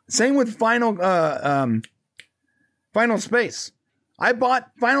 Same with Final Space. I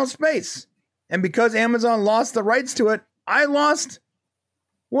bought Final Space, and because Amazon lost the rights to it, I lost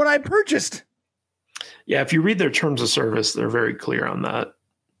what I purchased. Yeah, if you read their terms of service, they're very clear on that.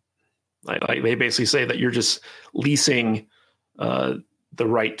 Like they basically say that you're just leasing the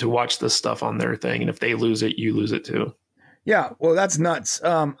right to watch this stuff on their thing, and if they lose it, you lose it too. Yeah, well, that's nuts.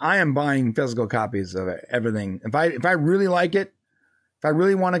 I am buying physical copies of everything. If I really like it, if I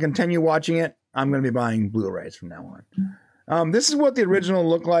really want to continue watching it, I'm going to be buying Blu-rays from now on. This is what the original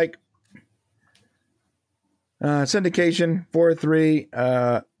looked like. Syndication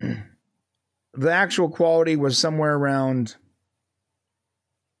 4:3. The actual quality was somewhere around.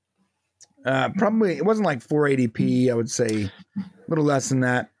 Probably it wasn't like 480p. I would say a little less than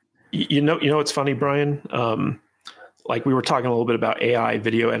that. You know, it's funny, Brian. Like we were talking a little bit about AI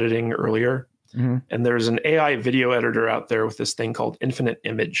video editing earlier, and there's an AI video editor out there with this thing called Infinite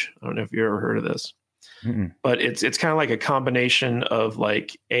Image. I don't know if you ever heard of this, but it's kind of like a combination of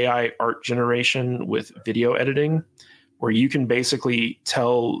like AI art generation with video editing, where you can basically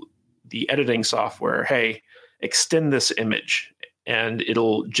tell the editing software, "Hey, extend this image," and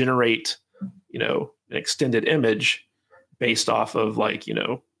it'll generate, an extended image based off of like,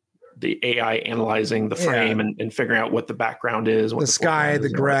 the AI analyzing the frame and figuring out what the background is, what the sky, the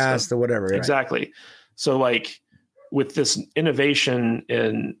grass, the whatever. Right? Exactly. So like with this innovation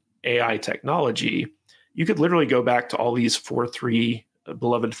in AI technology, you could literally go back to all these 4:3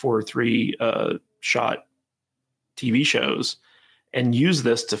 beloved 4:3 shot TV shows and use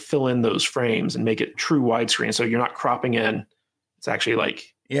this to fill in those frames and make it true widescreen. So you're not cropping in. It's actually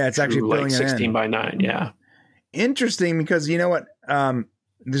like, it's actually like 16 by 9. Yeah. Interesting, because you know what?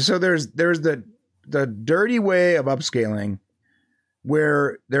 So there's the dirty way of upscaling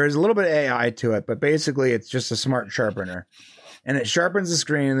where there is a little bit of AI to it, but basically it's just a smart sharpener, and it sharpens the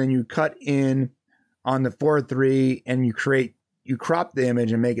screen, and then you cut in on the 4:3 and you crop the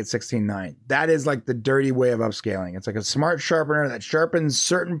image and make it 16:9. That is like the dirty way of upscaling. It's like a smart sharpener that sharpens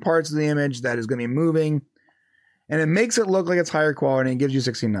certain parts of the image that is going to be moving, and it makes it look like it's higher quality and gives you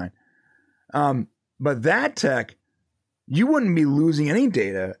 16:9. But that tech, you wouldn't be losing any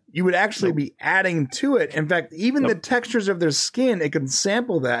data. You would actually be adding to it. In fact, even the textures of their skin, it can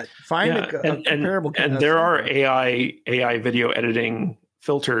sample that, find a comparable. And there are AI video editing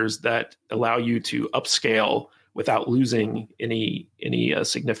filters that allow you to upscale without losing any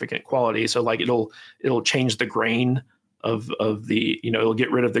significant quality. So like it'll change the grain of the, it'll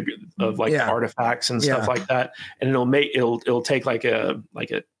get rid of the artifacts and stuff like that, and it'll take like a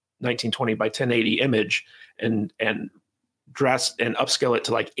 1920 by 1080 image and dress and upscale it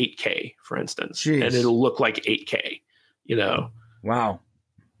to like 8K, for instance. Jeez. And it'll look like 8K, Wow.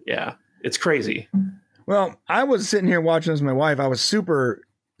 Yeah. It's crazy. Well, I was sitting here watching this with my wife. I was super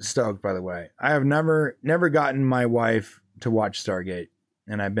stoked, by the way. I have never gotten my wife to watch Stargate,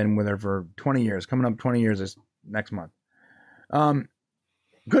 and I've been with her for 20 years, coming up 20 years this next month.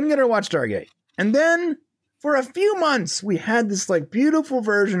 Couldn't get her to watch Stargate. And then for a few months, we had this like beautiful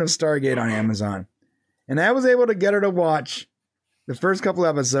version of Stargate on Amazon. And I was able to get her to watch the first couple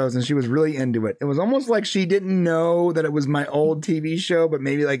episodes, and she was really into it. It was almost like she didn't know that it was my old TV show, but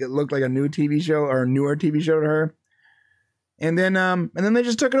maybe like it looked like a new TV show or a newer TV show to her. And then they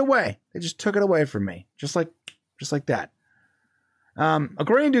just took it away. They just took it away from me, just like that.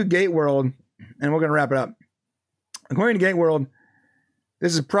 According to Gateworld, and we're gonna wrap it up. According to Gateworld,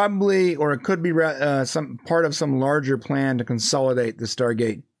 this is probably, or it could be some part of some larger plan to consolidate the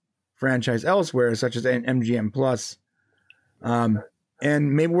Stargate franchise elsewhere, such as MGM Plus. And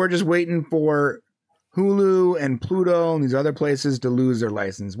maybe we're just waiting for Hulu and Pluto and these other places to lose their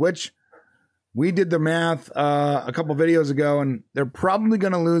license, which we did the math a couple videos ago, and they're probably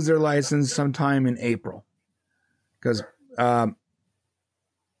going to lose their license sometime in April, because Hulu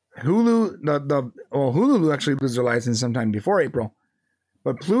actually lose their license sometime before April.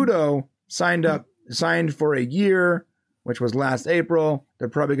 But Pluto signed for a year, which was last April. They're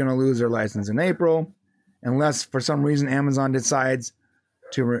probably going to lose their license in April, unless for some reason Amazon decides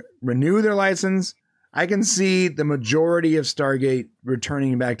to renew their license. I can see the majority of Stargate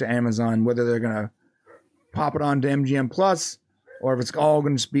returning back to Amazon, whether they're going to pop it on to MGM Plus or if it's all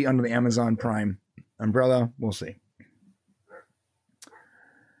going to be under the Amazon Prime umbrella. We'll see.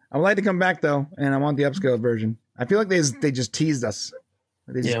 I would like to come back, though, and I want the upscale version. I feel like they just teased us.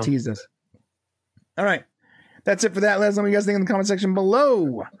 Teased us. All right. That's it for that. Let us know what you guys think in the comment section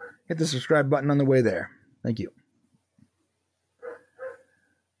below. Hit the subscribe button on the way there. Thank you.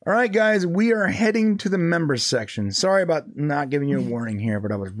 All right, guys. We are heading to the members section. Sorry about not giving you a warning here,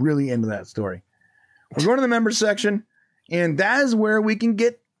 but I was really into that story. We're going to the members section, and that is where we can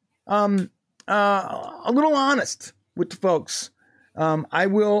get a little honest with the folks. I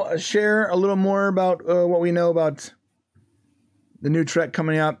will share a little more about what we know about the new Trek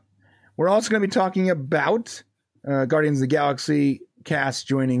coming up. We're also going to be talking about Guardians of the Galaxy cast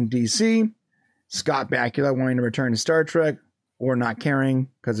joining DC, Scott Bakula wanting to return to Star Trek, or not caring,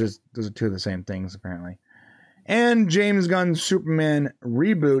 because those are two of the same things, apparently. And James Gunn's Superman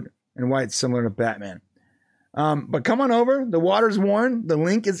reboot and why it's similar to Batman. But come on over. The water's warm. The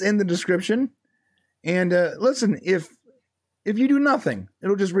link is in the description. And listen, if you do nothing,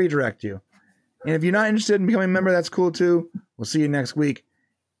 it'll just redirect you. And if you're not interested in becoming a member, that's cool too. We'll see you next week.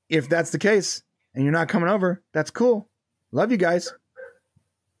 If that's the case and you're not coming over, that's cool. Love you guys.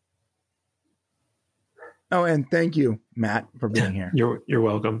 Oh, and thank you, Matt, for being here. You're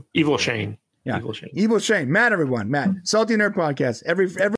welcome. Evil Shane. Yeah. Evil Shane. Evil Shane. Matt, everyone. Matt. Salty Nerd Podcast. Every